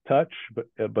touch, but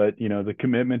the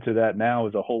commitment to that now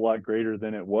is a whole lot greater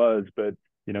than it was. But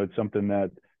it's something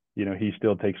that he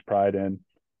still takes pride in.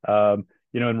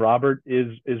 And Robert is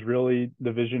really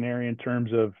the visionary in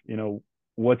terms of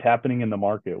what's happening in the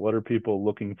market. What are people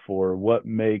looking for? What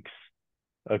makes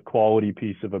a quality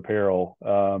piece of apparel?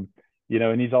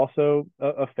 And he's also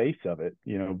a face of it.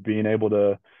 Being able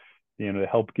to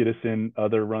help get us in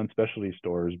other run specialty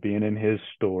stores, being in his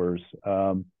stores.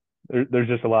 There's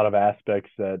just a lot of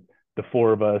aspects that the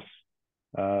four of us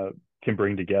uh, can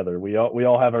bring together. We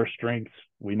all have our strengths,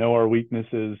 we know our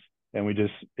weaknesses, and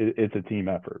it's a team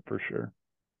effort for sure.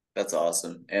 That's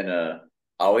awesome. And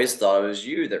I always thought it was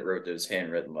you that wrote those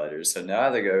handwritten letters. So now I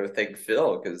have to go thank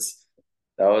Phil because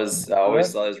that was I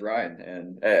always Well, thought it was Ryan,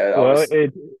 and I well, was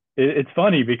it's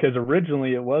funny because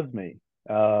originally it was me.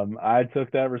 I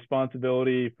took that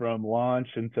responsibility from launch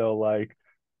until like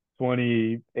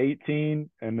 2018,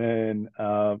 and then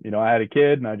I had a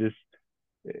kid, and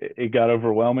it got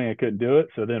overwhelming. I couldn't do it.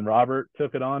 So then Robert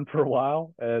took it on for a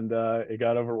while, and it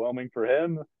got overwhelming for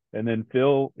him. And then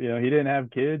Phil, he didn't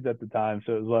have kids at the time,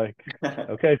 so it was like,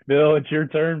 okay, Phil, it's your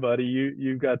turn, buddy.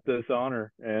 You've got this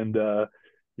honor, and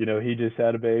he just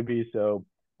had a baby, so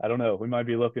I don't know. We might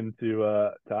be looking to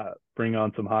bring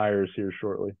on some hires here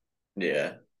shortly.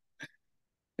 yeah,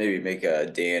 maybe make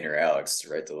Dan or Alex to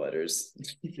write the letters.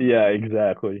 Yeah,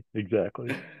 exactly,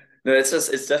 exactly. No, it's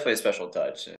definitely a special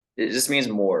touch. It just means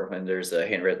more when there's a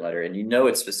handwritten letter and you know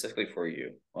it's specifically for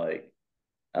you. Like,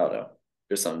 I don't know.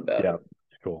 There's something about Yeah, it.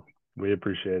 cool. We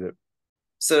appreciate it.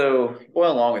 So going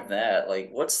along with that, like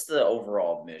what's the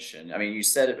overall mission? I mean, you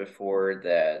said it before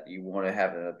that you want to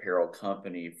have an apparel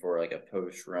company for like a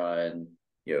post run,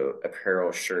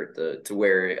 apparel shirt to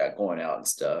wear going out and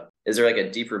stuff. Is there like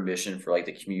a deeper mission for like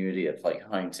the community of like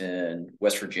Huntington,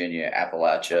 West Virginia,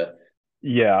 Appalachia?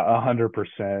 Yeah,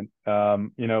 100%.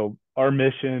 Our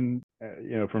mission,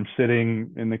 from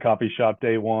sitting in the coffee shop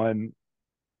day one,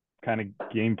 kind of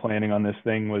game planning on this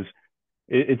thing was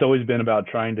it's always been about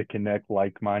trying to connect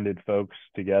like-minded folks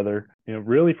together,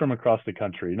 really from across the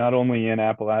country, not only in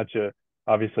Appalachia.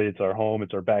 Obviously, it's our home,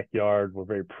 it's our backyard. We're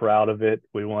very proud of it.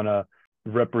 We want to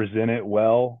represent it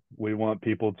well. We want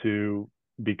people to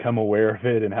become aware of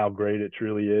it and how great it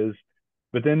truly is.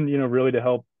 But then, really to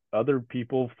help other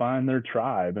people find their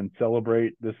tribe and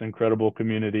celebrate this incredible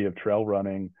community of trail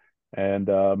running. And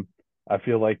I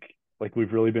feel like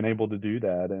we've really been able to do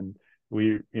that. And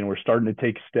we're starting to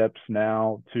take steps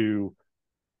now to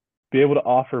be able to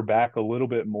offer back a little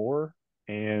bit more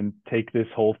and take this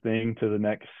whole thing to the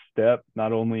next step,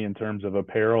 not only in terms of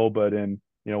apparel, but in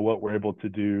what we're able to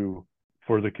do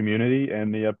for the community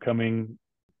and the upcoming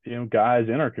guys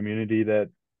in our community that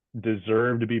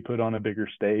deserve to be put on a bigger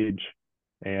stage.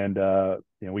 And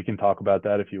we can talk about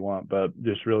that if you want, but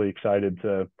just really excited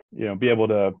to be able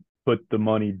to put the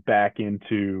money back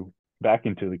into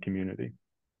the community.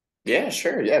 Yeah,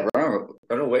 sure. Yeah, run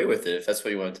away with it if that's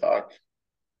what you want to talk. I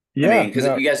Yeah, mean, because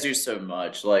no, you guys do so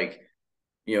much. Like,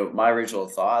 my original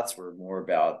thoughts were more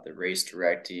about the race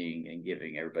directing and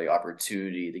giving everybody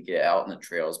opportunity to get out in the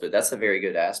trails, but that's a very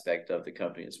good aspect of the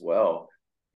company as well,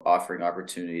 offering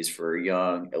opportunities for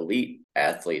young elite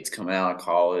athletes coming out of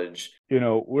college.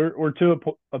 we're to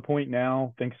a point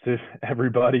now, thanks to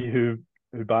everybody who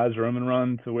buys Roam and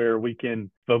Run, to where we can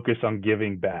focus on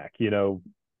giving back.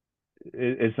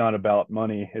 It's not about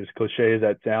money, as cliche as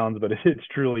that sounds, but it's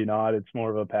truly not. It's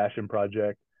more of a passion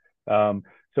project.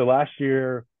 So last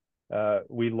year,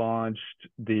 we launched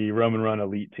the Roam and Run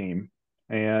Elite Team,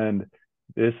 and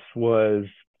this was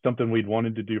something we'd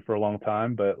wanted to do for a long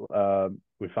time, but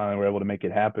we finally were able to make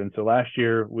it happen. So last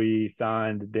year, we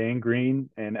signed Dan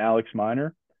Green and Alex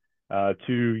Miner,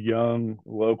 two young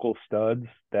local studs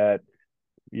that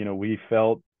we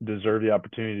felt deserve the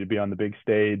opportunity to be on the big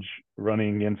stage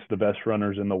running against the best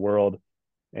runners in the world.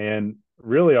 And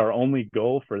really our only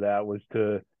goal for that was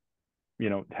to,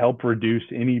 help reduce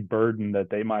any burden that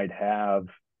they might have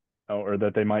or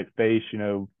that they might face,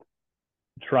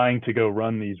 trying to go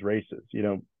run these races.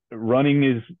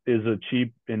 Running is a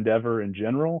cheap endeavor in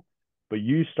general, but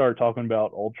you start talking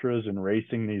about ultras and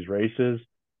racing these races,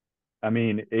 I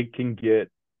mean, it can get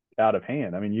out of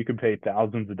hand. I mean, you can pay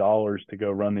thousands of dollars to go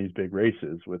run these big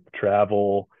races with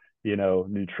travel,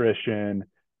 nutrition,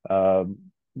 um,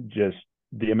 just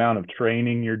the amount of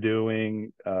training you're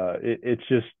doing.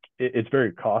 It's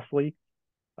very costly.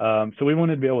 So we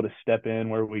wanted to be able to step in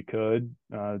where we could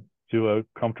to a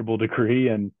comfortable degree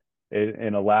and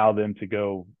allow them to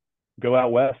go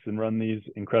out west and run these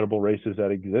incredible races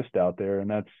that exist out there. And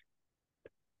that's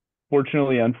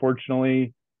fortunately,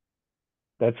 unfortunately,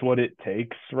 that's what it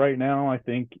takes right now. I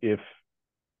think if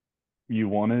you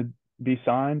want to be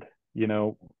signed,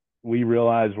 we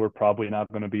realize we're probably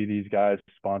not going to be these guys'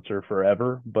 sponsor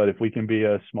forever, but if we can be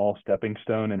a small stepping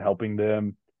stone in helping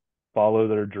them follow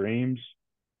their dreams,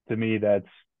 to me, that's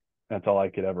all I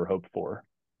could ever hope for.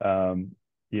 As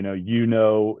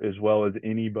well as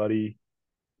anybody,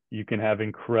 you can have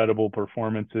incredible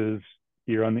performances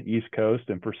here on the East Coast,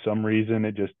 and for some reason,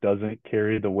 it just doesn't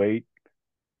carry the weight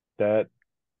that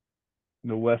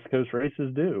the West Coast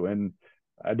races do. And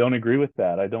I don't agree with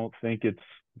that. I don't think it's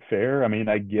fair. I mean,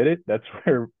 I get it. That's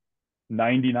where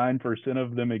 99%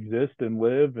 of them exist and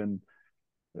live. And,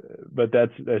 but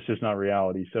that's just not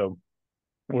reality. So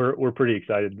we're pretty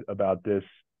excited about this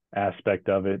aspect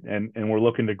of it, and we're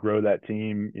looking to grow that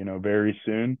team, very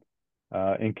soon,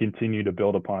 and continue to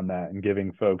build upon that and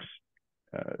giving folks,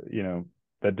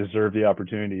 that deserve the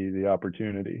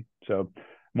opportunity. So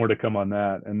more to come on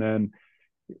that. And then,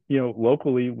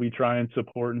 locally, we try and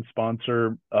support and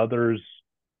sponsor others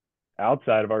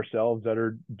outside of ourselves that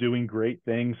are doing great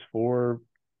things for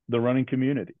the running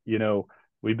community.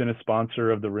 We've been a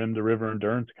sponsor of the Rim to River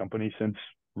Endurance Company since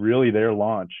really their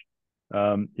launch.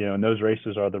 And those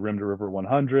races are the Rim to River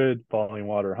 100, Falling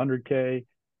Water 100K,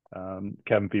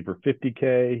 Cabin Fever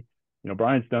 50K.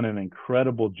 Brian's done an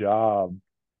incredible job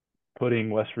putting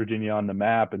West Virginia on the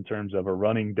map in terms of a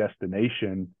running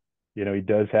destination. He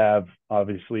does have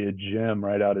obviously a gym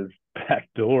right out his back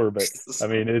door, but I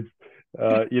mean, it's,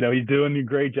 he's doing a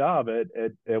great job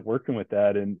at working with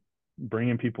that and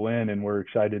bringing people in, and we're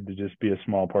excited to just be a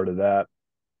small part of that.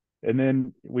 And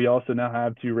then we also now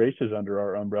have 2 races under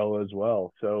our umbrella as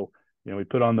well. So, we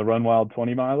put on the Run Wild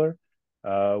 20 miler,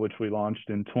 which we launched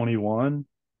in 21.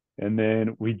 And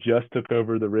then we just took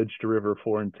over the Ridge to River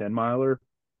 4 and 10 miler.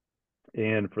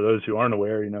 And for those who aren't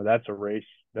aware, that's a race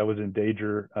that was in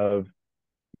danger of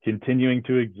continuing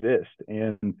to exist.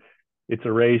 And it's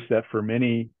a race that for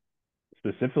many,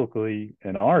 specifically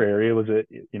in our area, was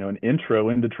an intro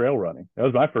into trail running. That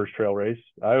was my first trail race.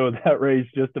 I owe that race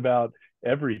just about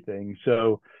everything.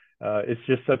 So it's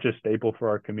just such a staple for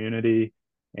our community.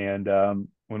 And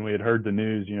when we had heard the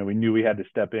news, we knew we had to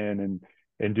step in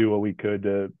and do what we could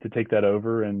to take that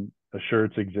over and assure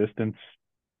its existence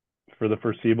for the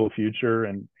foreseeable future,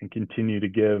 and continue to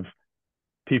give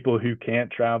people who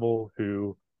can't travel,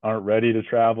 who aren't ready to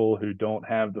travel, who don't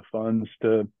have the funds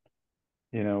to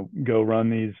go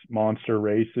run these monster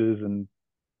races, and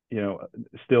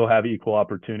still have equal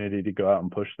opportunity to go out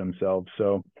and push themselves.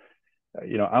 So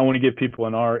I want to give people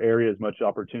in our area as much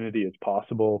opportunity as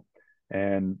possible,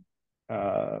 and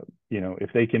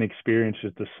if they can experience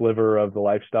just a sliver of the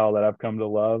lifestyle that I've come to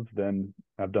love, then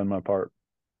I've done my part.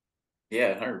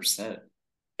 Yeah, 100%.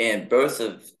 And both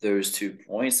of those 2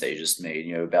 points that you just made,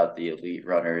 about the elite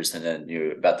runners, and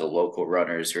then, about the local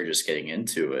runners who are just getting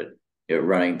into it,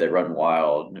 running the Run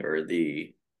Wild or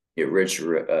the Ridge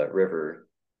River,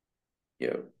 you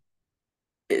know,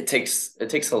 it takes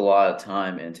a lot of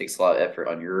time, and it takes a lot of effort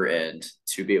on your end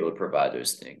to be able to provide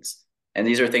those things. And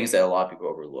these are things that a lot of people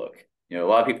overlook. A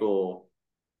lot of people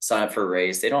sign up for a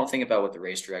race. They don't think about what the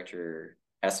race director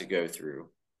has to go through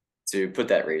to put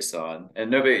that race on.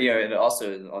 And nobody, and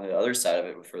also on the other side of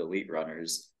it for the elite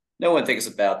runners, no one thinks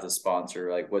about the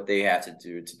sponsor, like what they have to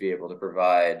do to be able to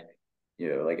provide,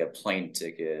 like a plane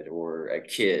ticket or a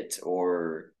kit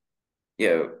or,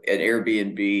 an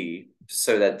Airbnb,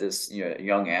 so that this,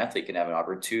 young athlete can have an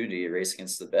opportunity to race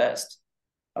against the best.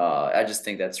 I just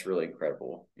think that's really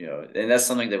incredible, and that's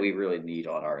something that we really need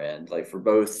on our end, like for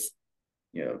both,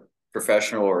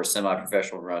 professional or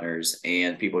semi-professional runners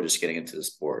and people just getting into the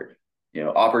sport.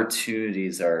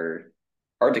 Opportunities are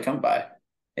hard to come by,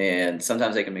 and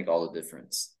sometimes they can make all the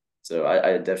difference. So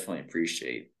I definitely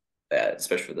appreciate that,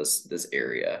 especially for this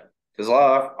area, because a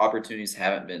lot of opportunities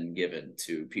haven't been given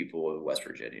to people in West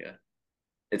Virginia.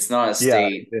 It's not a Yeah,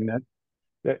 state. and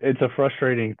it's a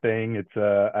frustrating thing.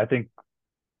 I think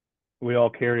we all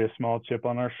carry a small chip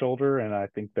on our shoulder, and I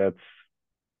think that's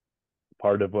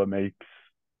part of what makes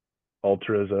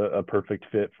ultras a perfect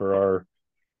fit for our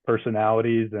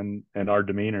personalities and our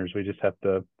demeanors. We just have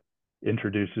to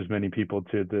introduce as many people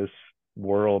to this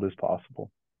world as possible.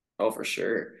 Oh, for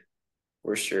sure.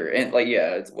 For sure. And like,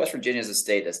 yeah, West Virginia is a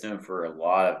state that's known for a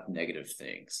lot of negative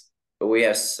things, but we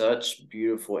have such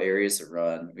beautiful areas to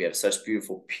run. We have such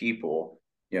beautiful people,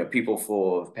 people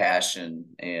full of passion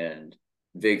and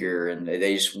vigor, and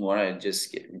they just want to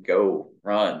just go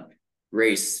run,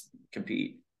 race,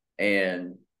 compete,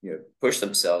 and, push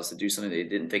themselves to do something they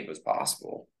didn't think was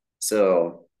possible.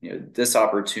 So, this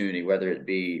opportunity, whether it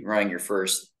be running your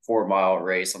first 4 mile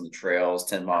race on the trails,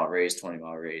 10 mile race, 20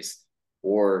 mile race,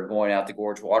 or going out to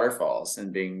Gorge Waterfalls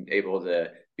and being able to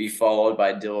be followed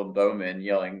by Dylan Bowman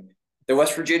yelling, "The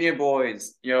West Virginia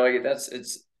boys!" Like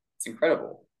it's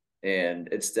incredible, and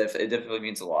it definitely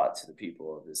means a lot to the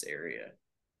people of this area.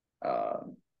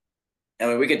 Um, I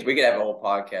mean, we could have a whole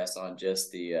podcast on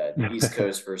just the East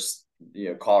Coast versus,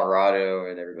 Colorado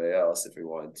and everybody else if we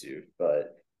wanted to,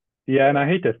 but Yeah, and I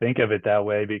hate to think of it that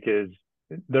way because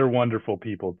they're wonderful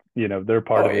people. They're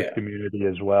part oh of this yeah, community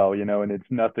as well. And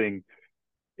it's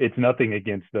nothing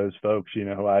against those folks.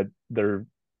 They're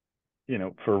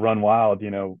for Run Wild.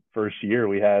 First year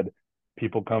we had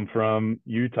people come from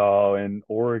Utah and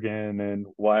Oregon and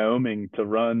Wyoming to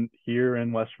run here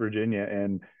in West Virginia,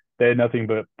 and they had nothing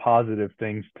but positive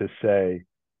things to say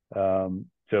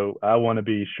So I want to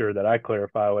be sure that I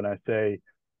clarify when I say,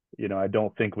 I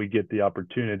don't think we get the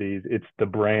opportunities. It's the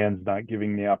brands not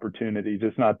giving the opportunities.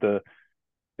 It's not the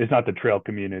trail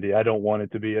community. I don't want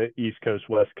it to be a East Coast,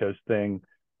 West Coast thing.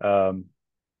 So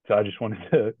I just wanted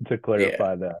to Yeah.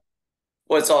 clarify that.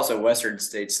 Well, it's also Western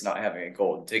states not having a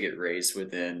golden ticket race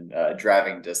within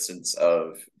driving distance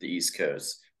of the East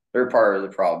Coast. They're part of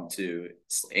the problem too,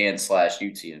 and slash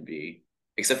UTMB.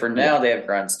 Except for Yeah, now they have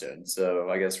Grindstone, so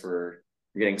I guess we're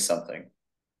getting something.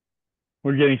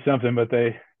 we're getting something, but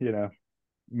they, Yeah,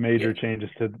 major changes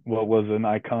to what was an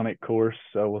iconic course.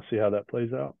 So we'll see how that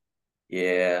plays out.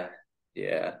 yeah,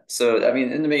 yeah. So I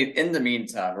mean, in the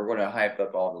meantime, we're going to hype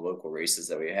up all the local races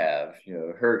that we have.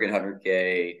 Hurricane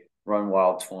 100K, Run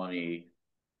Wild 20,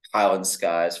 Highland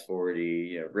Skies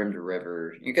 40, Rim to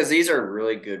River, because these are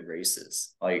really good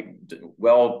races, like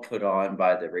well put on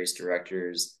by the race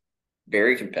directors,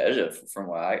 very competitive from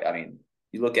what I mean,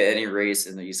 you look at any race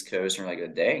in the East Coast and you're like,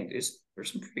 oh, dang, there's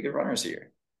some pretty good runners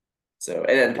here. So,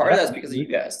 and then part of Yeah, that's because of you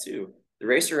guys too. The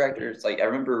race directors, like I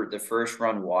remember the first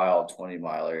Run Wild 20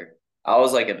 miler, I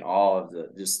was like in awe of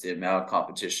the amount of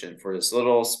competition for this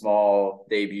little small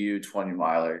debut 20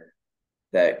 miler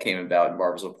that came about in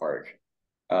Barboursville Park.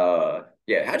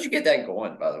 Yeah, how'd you get that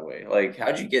going, by the way? Like,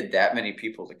 how'd you get that many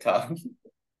people to come?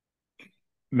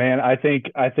 man, I think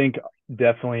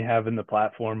definitely having the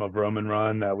platform of Roman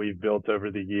Run that we've built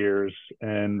over the years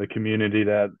and the community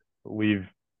that we've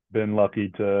been lucky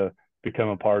to become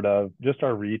a part of, just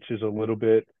our reach is a little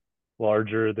bit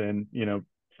larger than,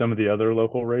 some of the other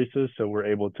local races. So we're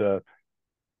able to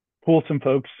pull some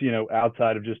folks,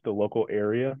 outside of just the local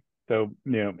area. So,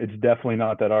 it's definitely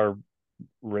not that our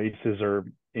races are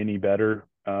any better,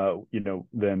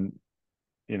 than,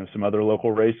 some other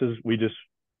local races. We just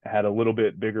had a little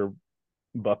bit bigger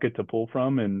bucket to pull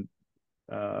from and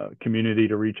community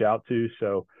to reach out to.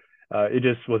 So it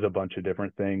just was a bunch of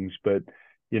different things. But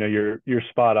you're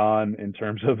spot on in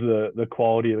terms of the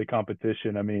quality of the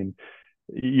competition. I mean,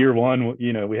 year one,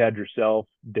 we had yourself,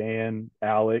 Dan,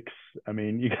 Alex. I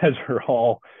mean, you guys are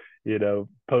all,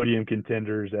 podium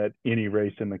contenders at any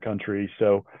race in the country.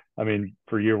 So, I mean,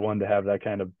 for year one to have that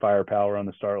kind of firepower on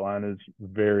the start line is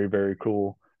very, very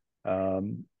cool.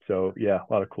 So yeah,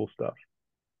 a lot of cool stuff.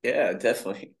 Yeah,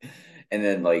 definitely. And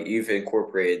then like you've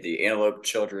incorporated the Antelope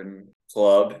Children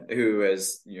Club, who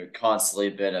has constantly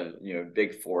been a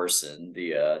big force in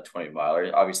the 20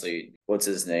 miler. Obviously, what's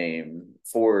his name?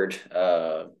 Ford.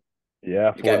 Yeah,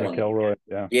 The guy Ford won. McElroy.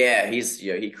 Yeah. Yeah,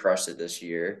 he crushed it this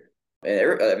year.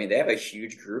 And I mean, they have a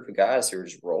huge group of guys who are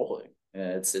just rolling,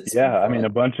 and it's been Yeah, I mean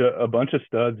fun. a bunch of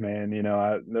studs, man.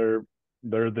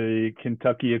 They're the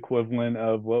Kentucky equivalent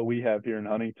of what we have here in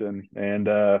Huntington, and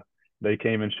they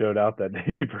came and showed out that day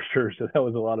for sure. So that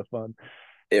was a lot of fun.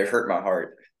 It hurt my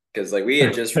heart because like we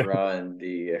had just run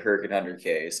the Hurricane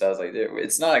 100K, so I was like,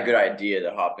 it's not a good idea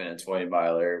to hop in a 20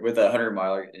 miler with a 100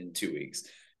 miler in 2 weeks.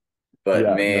 But Yeah,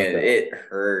 no man, doubt, it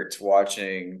hurt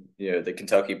watching the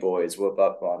Kentucky boys whoop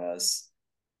up on us.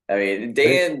 I mean,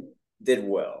 they Dan did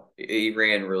well. He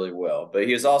ran really well, but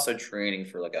he was also training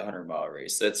for like a 100 mile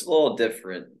race. So it's a little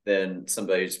different than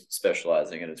somebody who's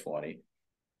specializing in a 20.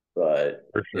 But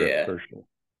for sure, yeah, for sure.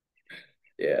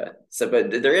 yeah. So, but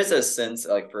there is a sense,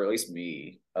 like for at least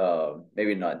me,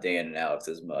 maybe not Dan and Alex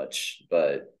as much,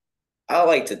 but I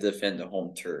like to defend the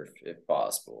home turf if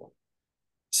possible.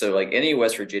 So, like any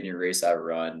West Virginia race I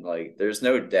run, like there's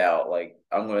no doubt, like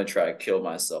I'm going to try to kill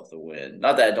myself to win.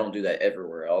 Not that I don't do that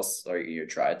everywhere else, or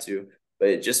try to, but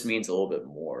it just means a little bit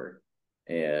more.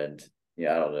 And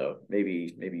yeah, I don't know.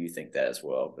 Maybe you think that as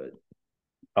well, but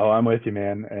Oh, I'm with you,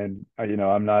 man. And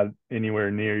I'm not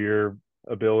anywhere near your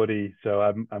ability, so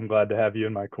I'm glad to have you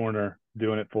in my corner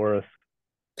doing it for us.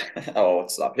 oh,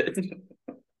 stop it.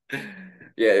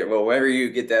 Yeah, well, whenever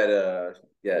you get that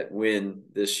win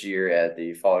this year at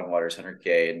the Falling Waters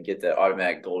 100K and get the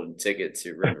automatic golden ticket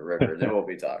to Rim to River, then we'll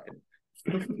be talking.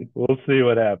 We'll see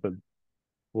what happens.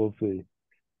 We'll see.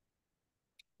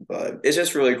 But it's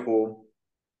just really cool.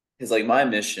 It's like my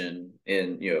mission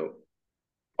in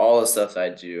all the stuff I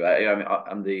do.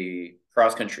 I'm the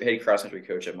head cross country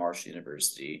coach at Marshall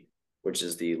University, which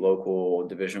is the local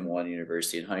Division I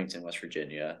university in Huntington, West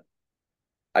Virginia.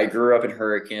 I grew up in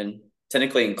Hurricane,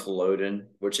 technically in Culloden,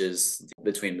 which is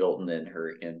between Milton and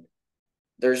Hurricane.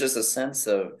 There's just a sense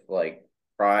of like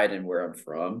pride in where I'm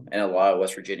from, and a lot of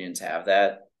West Virginians have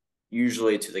that,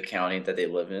 usually to the county that they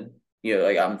live in.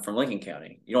 Like I'm from Lincoln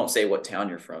County. You don't say what town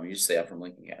you're from. You just say I'm from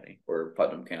Lincoln County or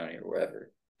Putnam County or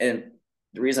wherever. And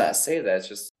the reason I say that is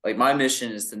just like my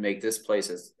mission is to make this place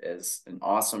as an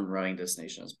awesome running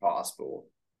destination as possible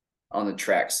on the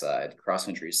track side, cross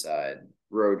country side,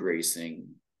 road racing,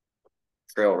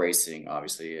 trail racing,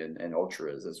 obviously, and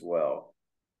ultras as well.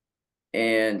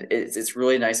 And it's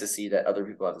really nice to see that other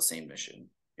people have the same mission.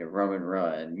 You know, Roman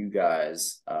Run, you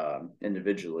guys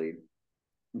individually,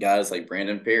 guys like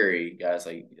Brandon Perry, guys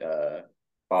like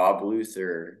Bob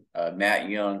Luther, Matt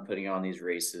Young putting on these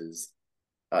races.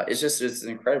 It's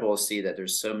incredible to see that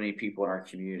there's so many people in our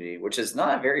community, which is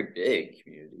not a very big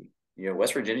community. You know,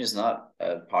 West Virginia is not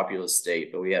a populous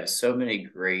state, but we have so many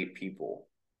great people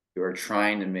who are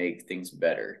trying to make things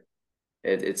better.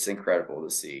 It's incredible to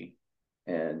see.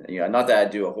 And you know, not that I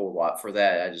do a whole lot for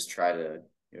that. I just try to,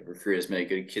 you know, recruit as many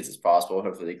good kids as possible.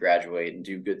 Hopefully, they graduate and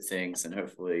do good things, and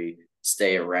hopefully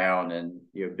stay around and,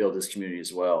 you know, build this community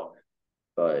as well.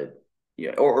 But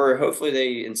yeah, or hopefully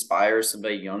they inspire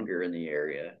somebody younger in the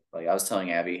area. Like I was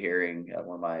telling Abby Herring,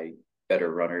 one of my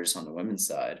better runners on the women's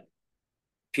side,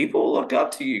 people look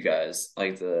up to you guys,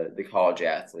 like the college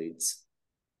athletes.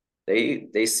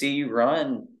 They see you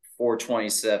run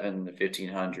 4:27 to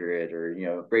 1500, or you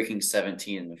know, breaking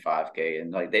 17 in the 5K,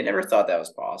 and like they never thought that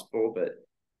was possible, but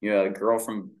you know, a girl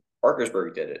from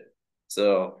Parkersburg did it.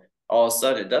 So all of a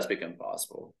sudden it does become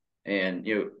possible. And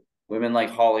you know, women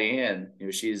like Holly Ann, you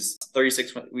know, she's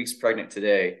 36 weeks pregnant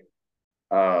today.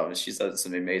 She's done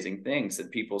some amazing things,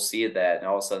 and people see that, and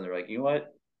all of a sudden they're like, you know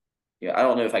what? Yeah, I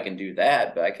don't know if I can do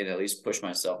that, but I can at least push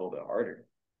myself a little bit harder.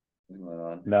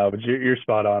 No, but you're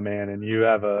spot on, man, and you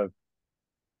have a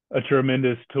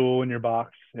tremendous tool in your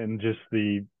box, and just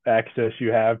the access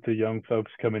you have to young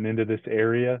folks coming into this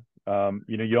area.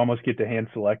 You know, you almost get to hand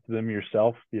select them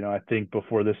yourself. You know, I think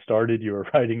before this started, you were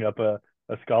writing up a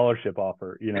scholarship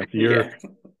offer. You know, so Yeah.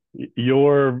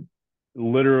 you're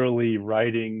literally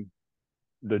writing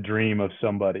the dream of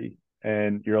somebody,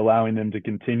 and you're allowing them to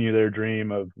continue their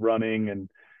dream of running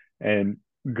and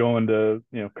going to,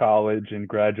 you know, college and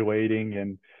graduating.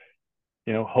 And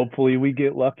you know, hopefully we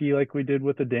get lucky like we did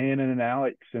with a Dan and an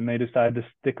Alex, and they decide to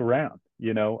stick around.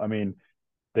 You know, I mean,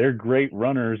 they're great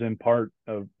runners in part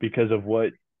of because of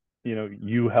what, you know,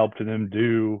 you helped them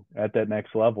do at that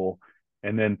next level.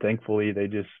 And then thankfully they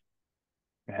just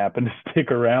happen to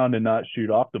stick around and not shoot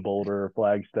off the Boulder or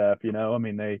Flagstaff. You know, I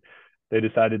mean, they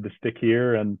decided to stick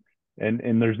here, and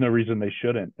there's no reason they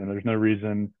shouldn't, and there's no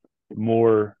reason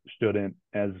more shouldn't,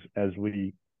 as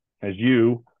we, as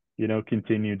you know,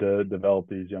 continue to develop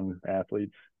these young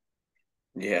athletes.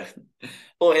 Yeah.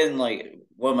 Well, and like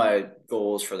one of my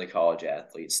goals for the college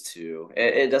athletes too,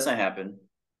 it doesn't happen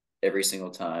every single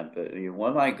time, but you know,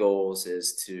 one of my goals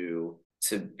is to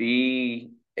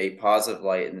be a positive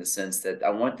light in the sense that I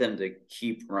want them to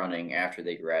keep running after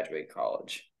they graduate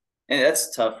college. And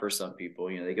that's tough for some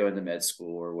people. You know, they go into med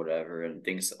school or whatever, and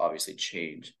things obviously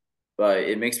change. But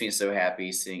it makes me so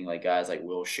happy seeing like guys like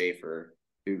Will Schaefer,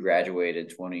 who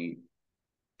graduated 20,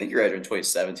 think he graduated in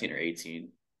 2017 or 18.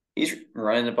 He's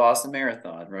running the Boston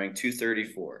Marathon, running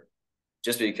 2:34,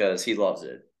 just because he loves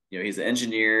it. You know, he's an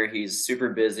engineer, he's super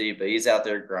busy, but he's out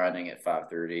there grinding at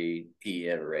 5:30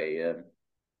 p.m. or a.m.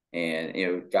 And you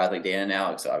know, guys like Dan and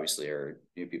Alex obviously are,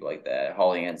 you know, people like that.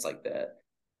 Holly Ann's like that.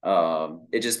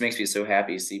 It just makes me so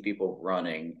happy to see people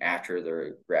running after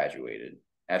they're graduated,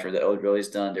 after the eligibility's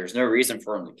done. There's no reason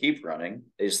for them to keep running.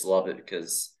 They just love it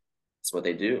because it's what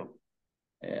they do.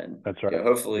 And That's you know, right.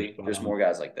 You're hopefully spot there's on. more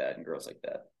guys like that and girls like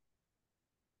that.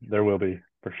 There will be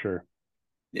for sure.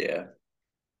 Yeah.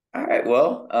 All right.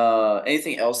 Well,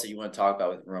 anything else that you want to talk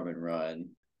about with Roman Run?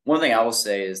 One thing I will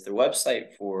say is the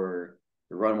website for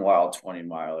the Run Wild 20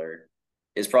 miler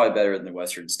is probably better than the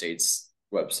Western States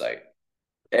website.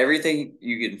 Everything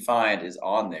you can find is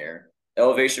on there.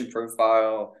 Elevation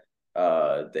profile,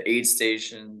 the aid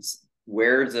stations,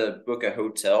 where to book a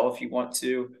hotel if you want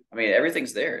to. I mean,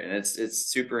 everything's there, and it's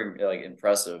super like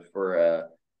impressive for a,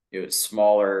 you know,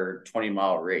 smaller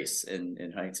 20-mile race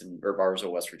in Huntington or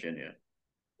Barbersville, West Virginia.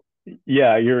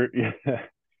 Yeah, you're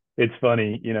it's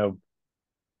funny, you know,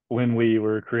 when we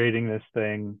were creating this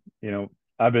thing, you know,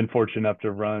 I've been fortunate enough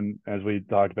to run, as we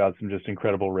talked about, some just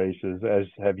incredible races, as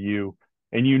have you.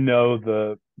 And you know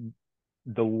the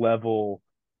level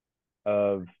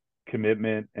of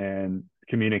commitment and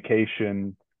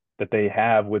communication that they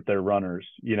have with their runners.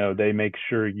 You know, they make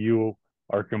sure you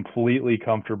are completely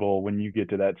comfortable when you get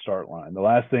to that start line. The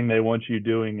last thing they want you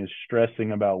doing is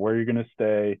stressing about where you're going to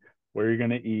stay, where you're going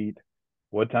to eat,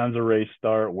 what time's the race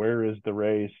start, where is the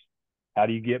race, how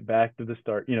do you get back to the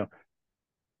start, you know.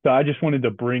 So I just wanted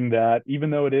to bring that, even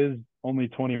though it is only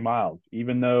 20 miles,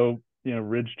 even though, you know,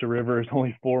 Ridge to River is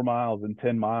only 4 miles and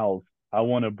 10 miles, I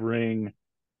want to bring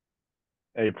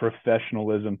a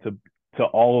professionalism to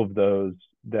all of those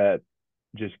that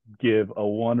just give a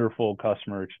wonderful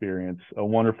customer experience, a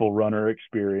wonderful runner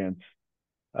experience,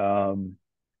 to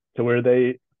where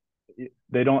they,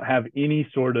 they don't have any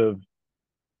sort of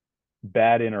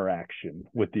bad interaction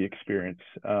with the experience,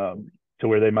 to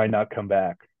where they might not come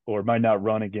back or might not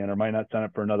run again or might not sign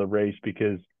up for another race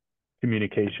because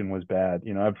communication was bad.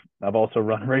 I've also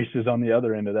run races on the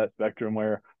other end of that spectrum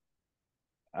where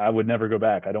I would never go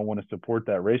back. I don't want to support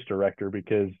that race director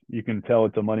because you can tell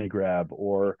it's a money grab,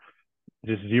 or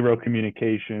just zero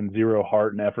communication, zero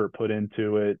heart and effort put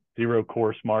into it, zero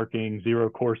course marking, zero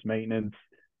course maintenance.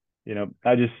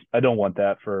 I don't want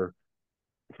that for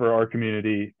our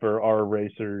community, for our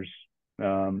racers.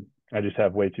 I just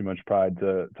have way too much pride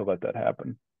to let that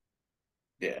happen.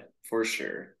 Yeah, for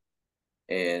sure.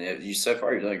 And you so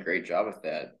far you've done a great job with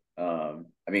that.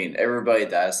 I mean, everybody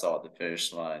that I saw at the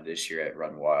finish line this year at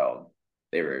Run Wild,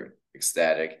 they were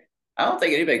ecstatic. I don't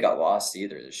think anybody got lost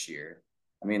either this year.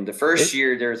 I mean, the first It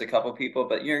year there was a couple people,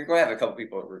 but you're going to have a couple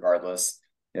people regardless.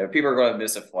 People are going to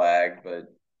miss a flag,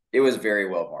 but it was very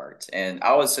well marked. And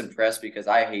I was impressed because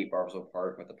I hate Barboursville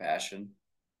Park with a passion,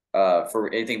 for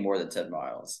anything more than 10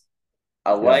 miles.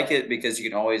 I yeah. like it because you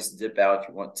can always dip out if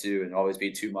you want to and always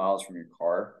be 2 miles from your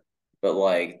car. But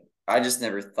like, I just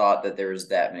never thought that there was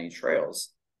that many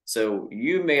trails. So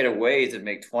you made a way to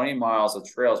make 20 miles of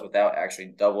trails without actually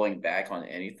doubling back on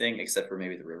anything except for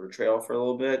maybe the river trail for a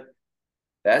little bit.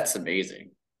 That's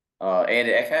amazing. And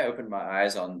it kind of opened my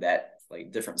eyes on that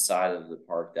like different side of the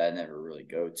park that I never really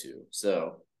go to.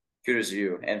 So kudos to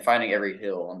you and finding every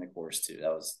hill on the course too.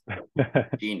 That was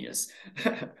genius.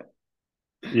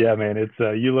 Yeah, man, it's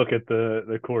you look at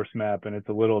the course map and it's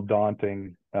a little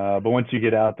daunting. But once you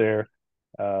get out there,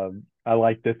 I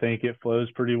like to think it flows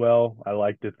pretty well. I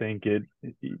like to think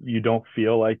you don't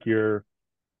feel like you're,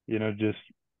 just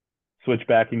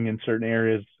switchbacking in certain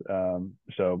areas.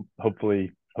 So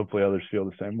hopefully others feel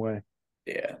the same way.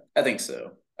 Yeah, I think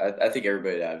so. I think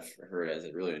everybody that I've heard has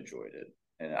really enjoyed it.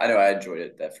 And I know I enjoyed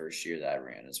it that first year that I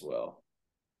ran as well.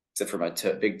 Except for my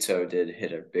big toe did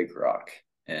hit a big rock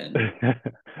and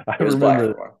I it was black for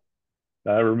remember a while.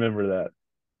 I remember that.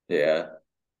 Yeah.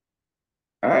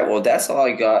 All right. Well, that's all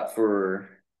I got for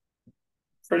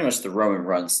pretty much the Roman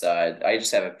run side. I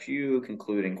just have a few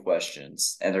concluding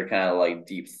questions, and they're kind of like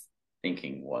deep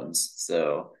thinking ones.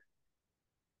 So,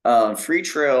 Free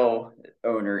Trail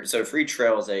owner. So, Free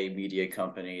Trail is a media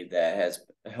company that has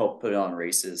helped put on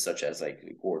races such as like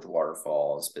Gorge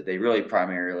Waterfalls, but they really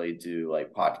primarily do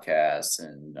like podcasts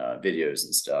and videos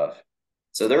and stuff.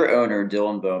 So, their owner,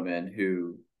 Dylan Bowman,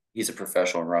 who he's a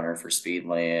professional runner for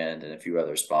Speedland and a few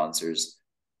other sponsors,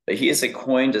 but he has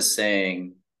coined a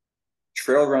saying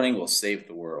trail running will save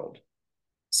the world.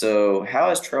 So, how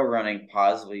has trail running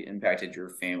positively impacted your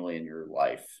family and your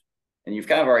life? And you've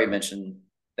kind of already mentioned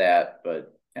that,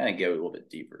 but kind of go a little bit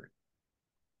deeper.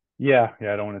 Yeah,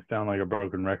 I don't want to sound like a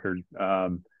broken record.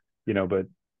 But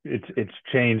it's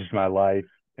changed my life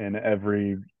in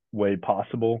every way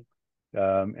possible.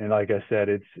 And like I said,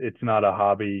 it's not a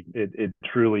hobby. It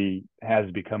truly has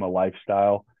become a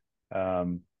lifestyle.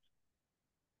 Um,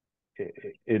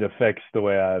 it affects the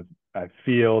way I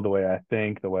feel, the way I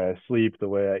think, the way I sleep, the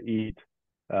way I eat.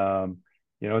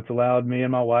 It's allowed me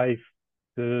and my wife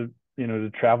to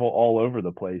travel all over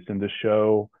the place and to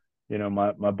show,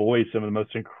 my boys some of the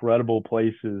most incredible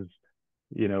places,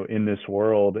 in this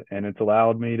world. And it's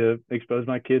allowed me to expose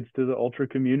my kids to the ultra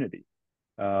community.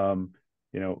 Um,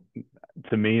 you know,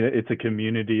 to me, it's a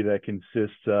community that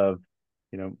consists of,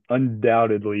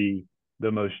 undoubtedly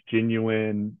the most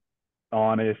genuine,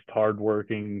 honest,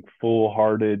 hardworking,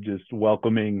 full-hearted, just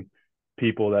welcoming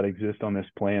people that exist on this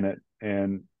planet.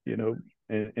 And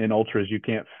in ultras, you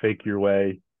can't fake your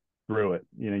way through it.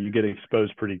 You get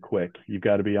exposed pretty quick. You've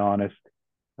got to be honest.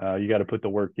 You got to put the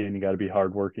work in. You got to be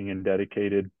hardworking and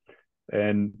dedicated.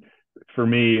 And for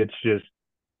me, it's just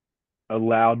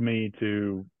allowed me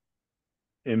to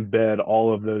embed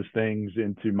all of those things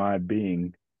into my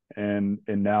being, and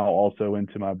now also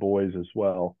into my boys as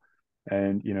well.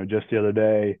 And just the other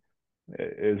day,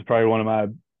 it was probably one of my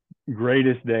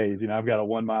greatest days. I've got a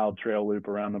 1 mile trail loop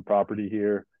around the property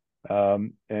here.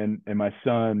 And my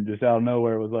son just out of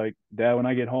nowhere was like, "Dad, when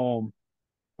I get home,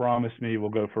 promise me we'll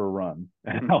go for a run."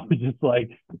 And I was just like,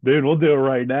 "Dude, we'll do it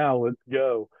right now. Let's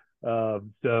go."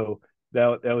 So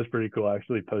that was pretty cool. I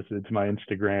actually posted it to my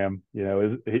Instagram.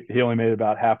 He only made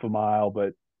about half a mile,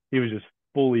 but he was just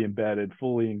fully embedded,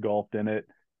 fully engulfed in it,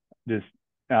 just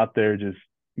out there, just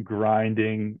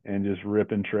grinding and just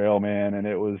ripping trail, man. And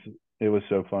it was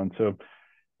so fun. So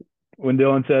when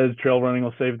Dylan says trail running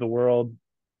will save the world,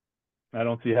 I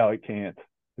don't see how it can't,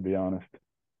 to be honest.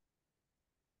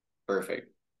 Perfect.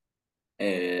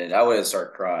 And I would have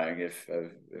started crying if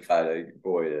I had a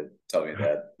boy to tell me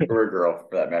that, or a girl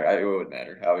for that matter. It wouldn't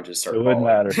matter. I would just It start wouldn't bawling.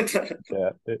 matter. Yeah,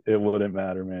 it wouldn't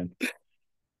matter, man.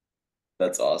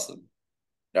 That's awesome.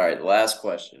 All right, last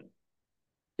question.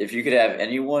 If you could have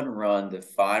anyone run the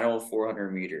final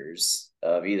 400 meters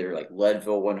of either like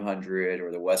Leadville 100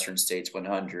 or the Western States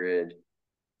 100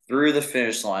 through the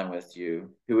finish line with you,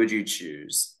 who would you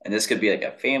choose? And this could be like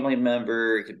a family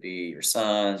member, it could be your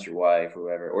sons, your wife,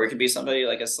 whoever, or it could be somebody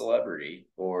like a celebrity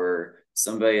or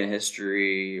somebody in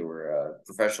history or a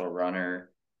professional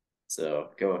runner. So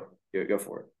go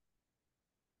for it.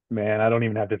 Man, I don't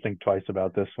even have to think twice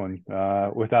about this one.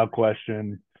 Without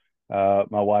question, my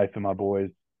wife and my boys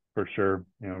for sure.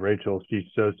 You know, Rachel, she's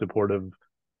so supportive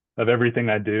of everything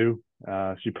I do.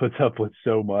 She puts up with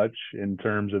so much in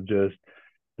terms of just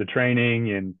the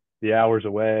training and the hours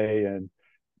away, and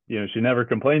she never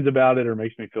complains about it or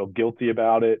makes me feel guilty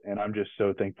about it, and I'm just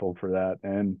so thankful for that.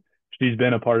 And she's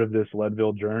been a part of this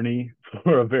Leadville journey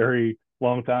for a very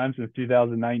long time, since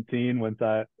 2019, once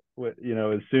as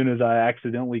soon as I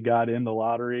accidentally got in the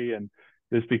lottery and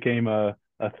this became a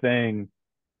thing,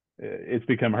 it's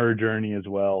become her journey as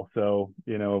well. So,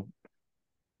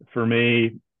 for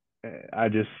me, I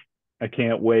just I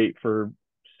can't wait for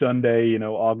Sunday,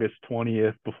 August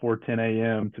 20th before 10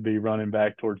 a.m. to be running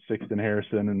back towards Sixth and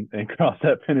Harrison and cross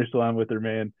that finish line with her,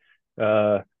 man.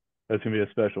 That's gonna be a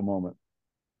special moment.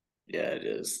 Yeah, it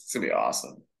is. It's gonna be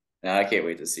awesome. Now I can't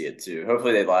wait to see it too.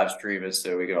 Hopefully they live stream it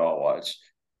so we can all watch.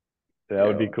 That You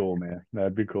would be know, cool, man.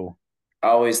 That'd be cool. I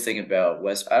always think about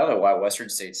West. I don't know why Western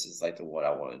States is like the one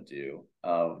I want to do.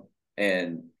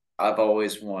 And I've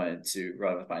always wanted to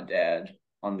run with my dad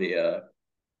on the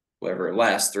whatever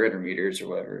last 300 meters or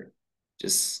whatever.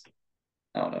 Just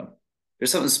I don't know.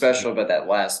 There's something special about that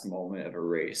last moment of a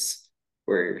race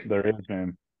where There is,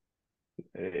 man.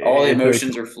 all the It's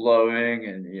emotions are flowing,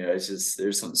 and it's just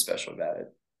there's something special about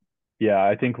it. yeah.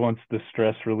 I think once the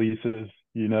stress releases,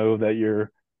 you know that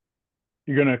you're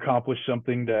going to accomplish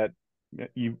something that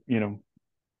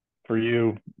for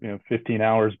you, 15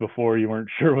 hours before you weren't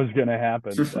sure was going to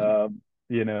happen. So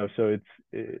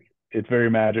it's very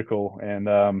magical, and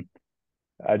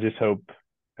I just hope,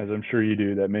 as I'm sure you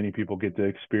do, that many people get to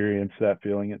experience that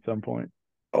feeling at some point.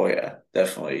 Oh yeah,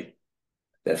 definitely.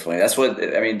 Definitely. That's what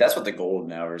I mean, that's what the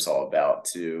golden hour is all about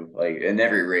too. Like in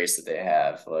every race that they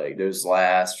have, like those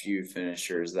last few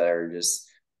finishers that are just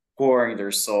pouring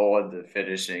their soul into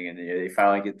finishing and they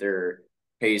finally get their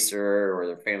pacer or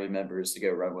their family members to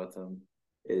go run with them.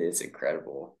 It's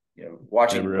incredible. It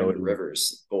Watching really Roman is.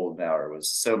 Rivers golden hour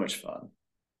was so much fun.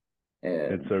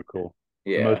 It's And so cool.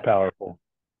 The most yeah, powerful.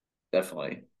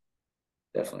 definitely.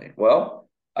 Definitely. Well,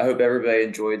 I hope everybody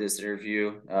enjoyed this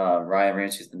interview. Ryan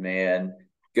Ramsey's the man.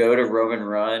 Go to Roman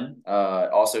Run.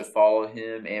 Also follow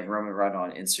him and Roman Run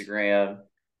on Instagram.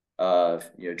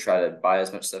 Try to buy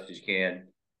as much stuff as you can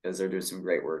because they're doing some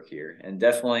great work here. And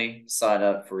definitely sign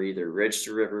up for either Ridge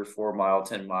to River 4 mile,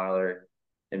 10 miler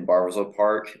in Barbersville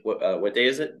Park. What day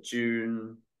is it?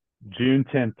 June. June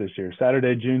 10th this year,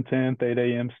 Saturday, June 10th, 8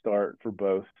 a.m. start for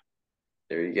both.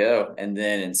 There you go. And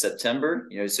then in September,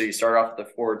 so you start off with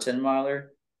the 4 10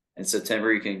 miler. In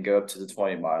September, you can go up to the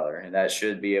 20 miler, and that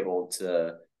should be able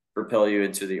to propel you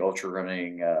into the ultra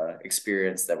running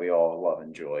experience that we all love and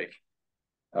enjoy.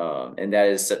 And that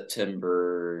is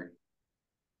September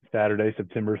Saturday,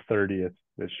 September 30th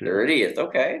this year. 30th.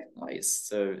 Okay, nice.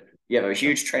 So you have a Yep.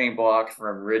 huge training block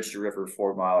from Ridge to River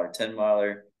 4 miler, 10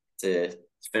 miler to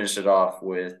finish it off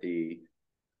with the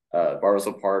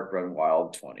Bartlesville Park Run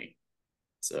Wild 20.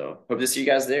 So hope to see you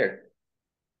guys there.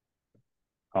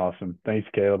 Awesome. Thanks,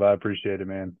 Caleb. I appreciate it,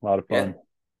 man. A lot of Yeah. fun.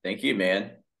 Thank you,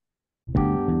 man.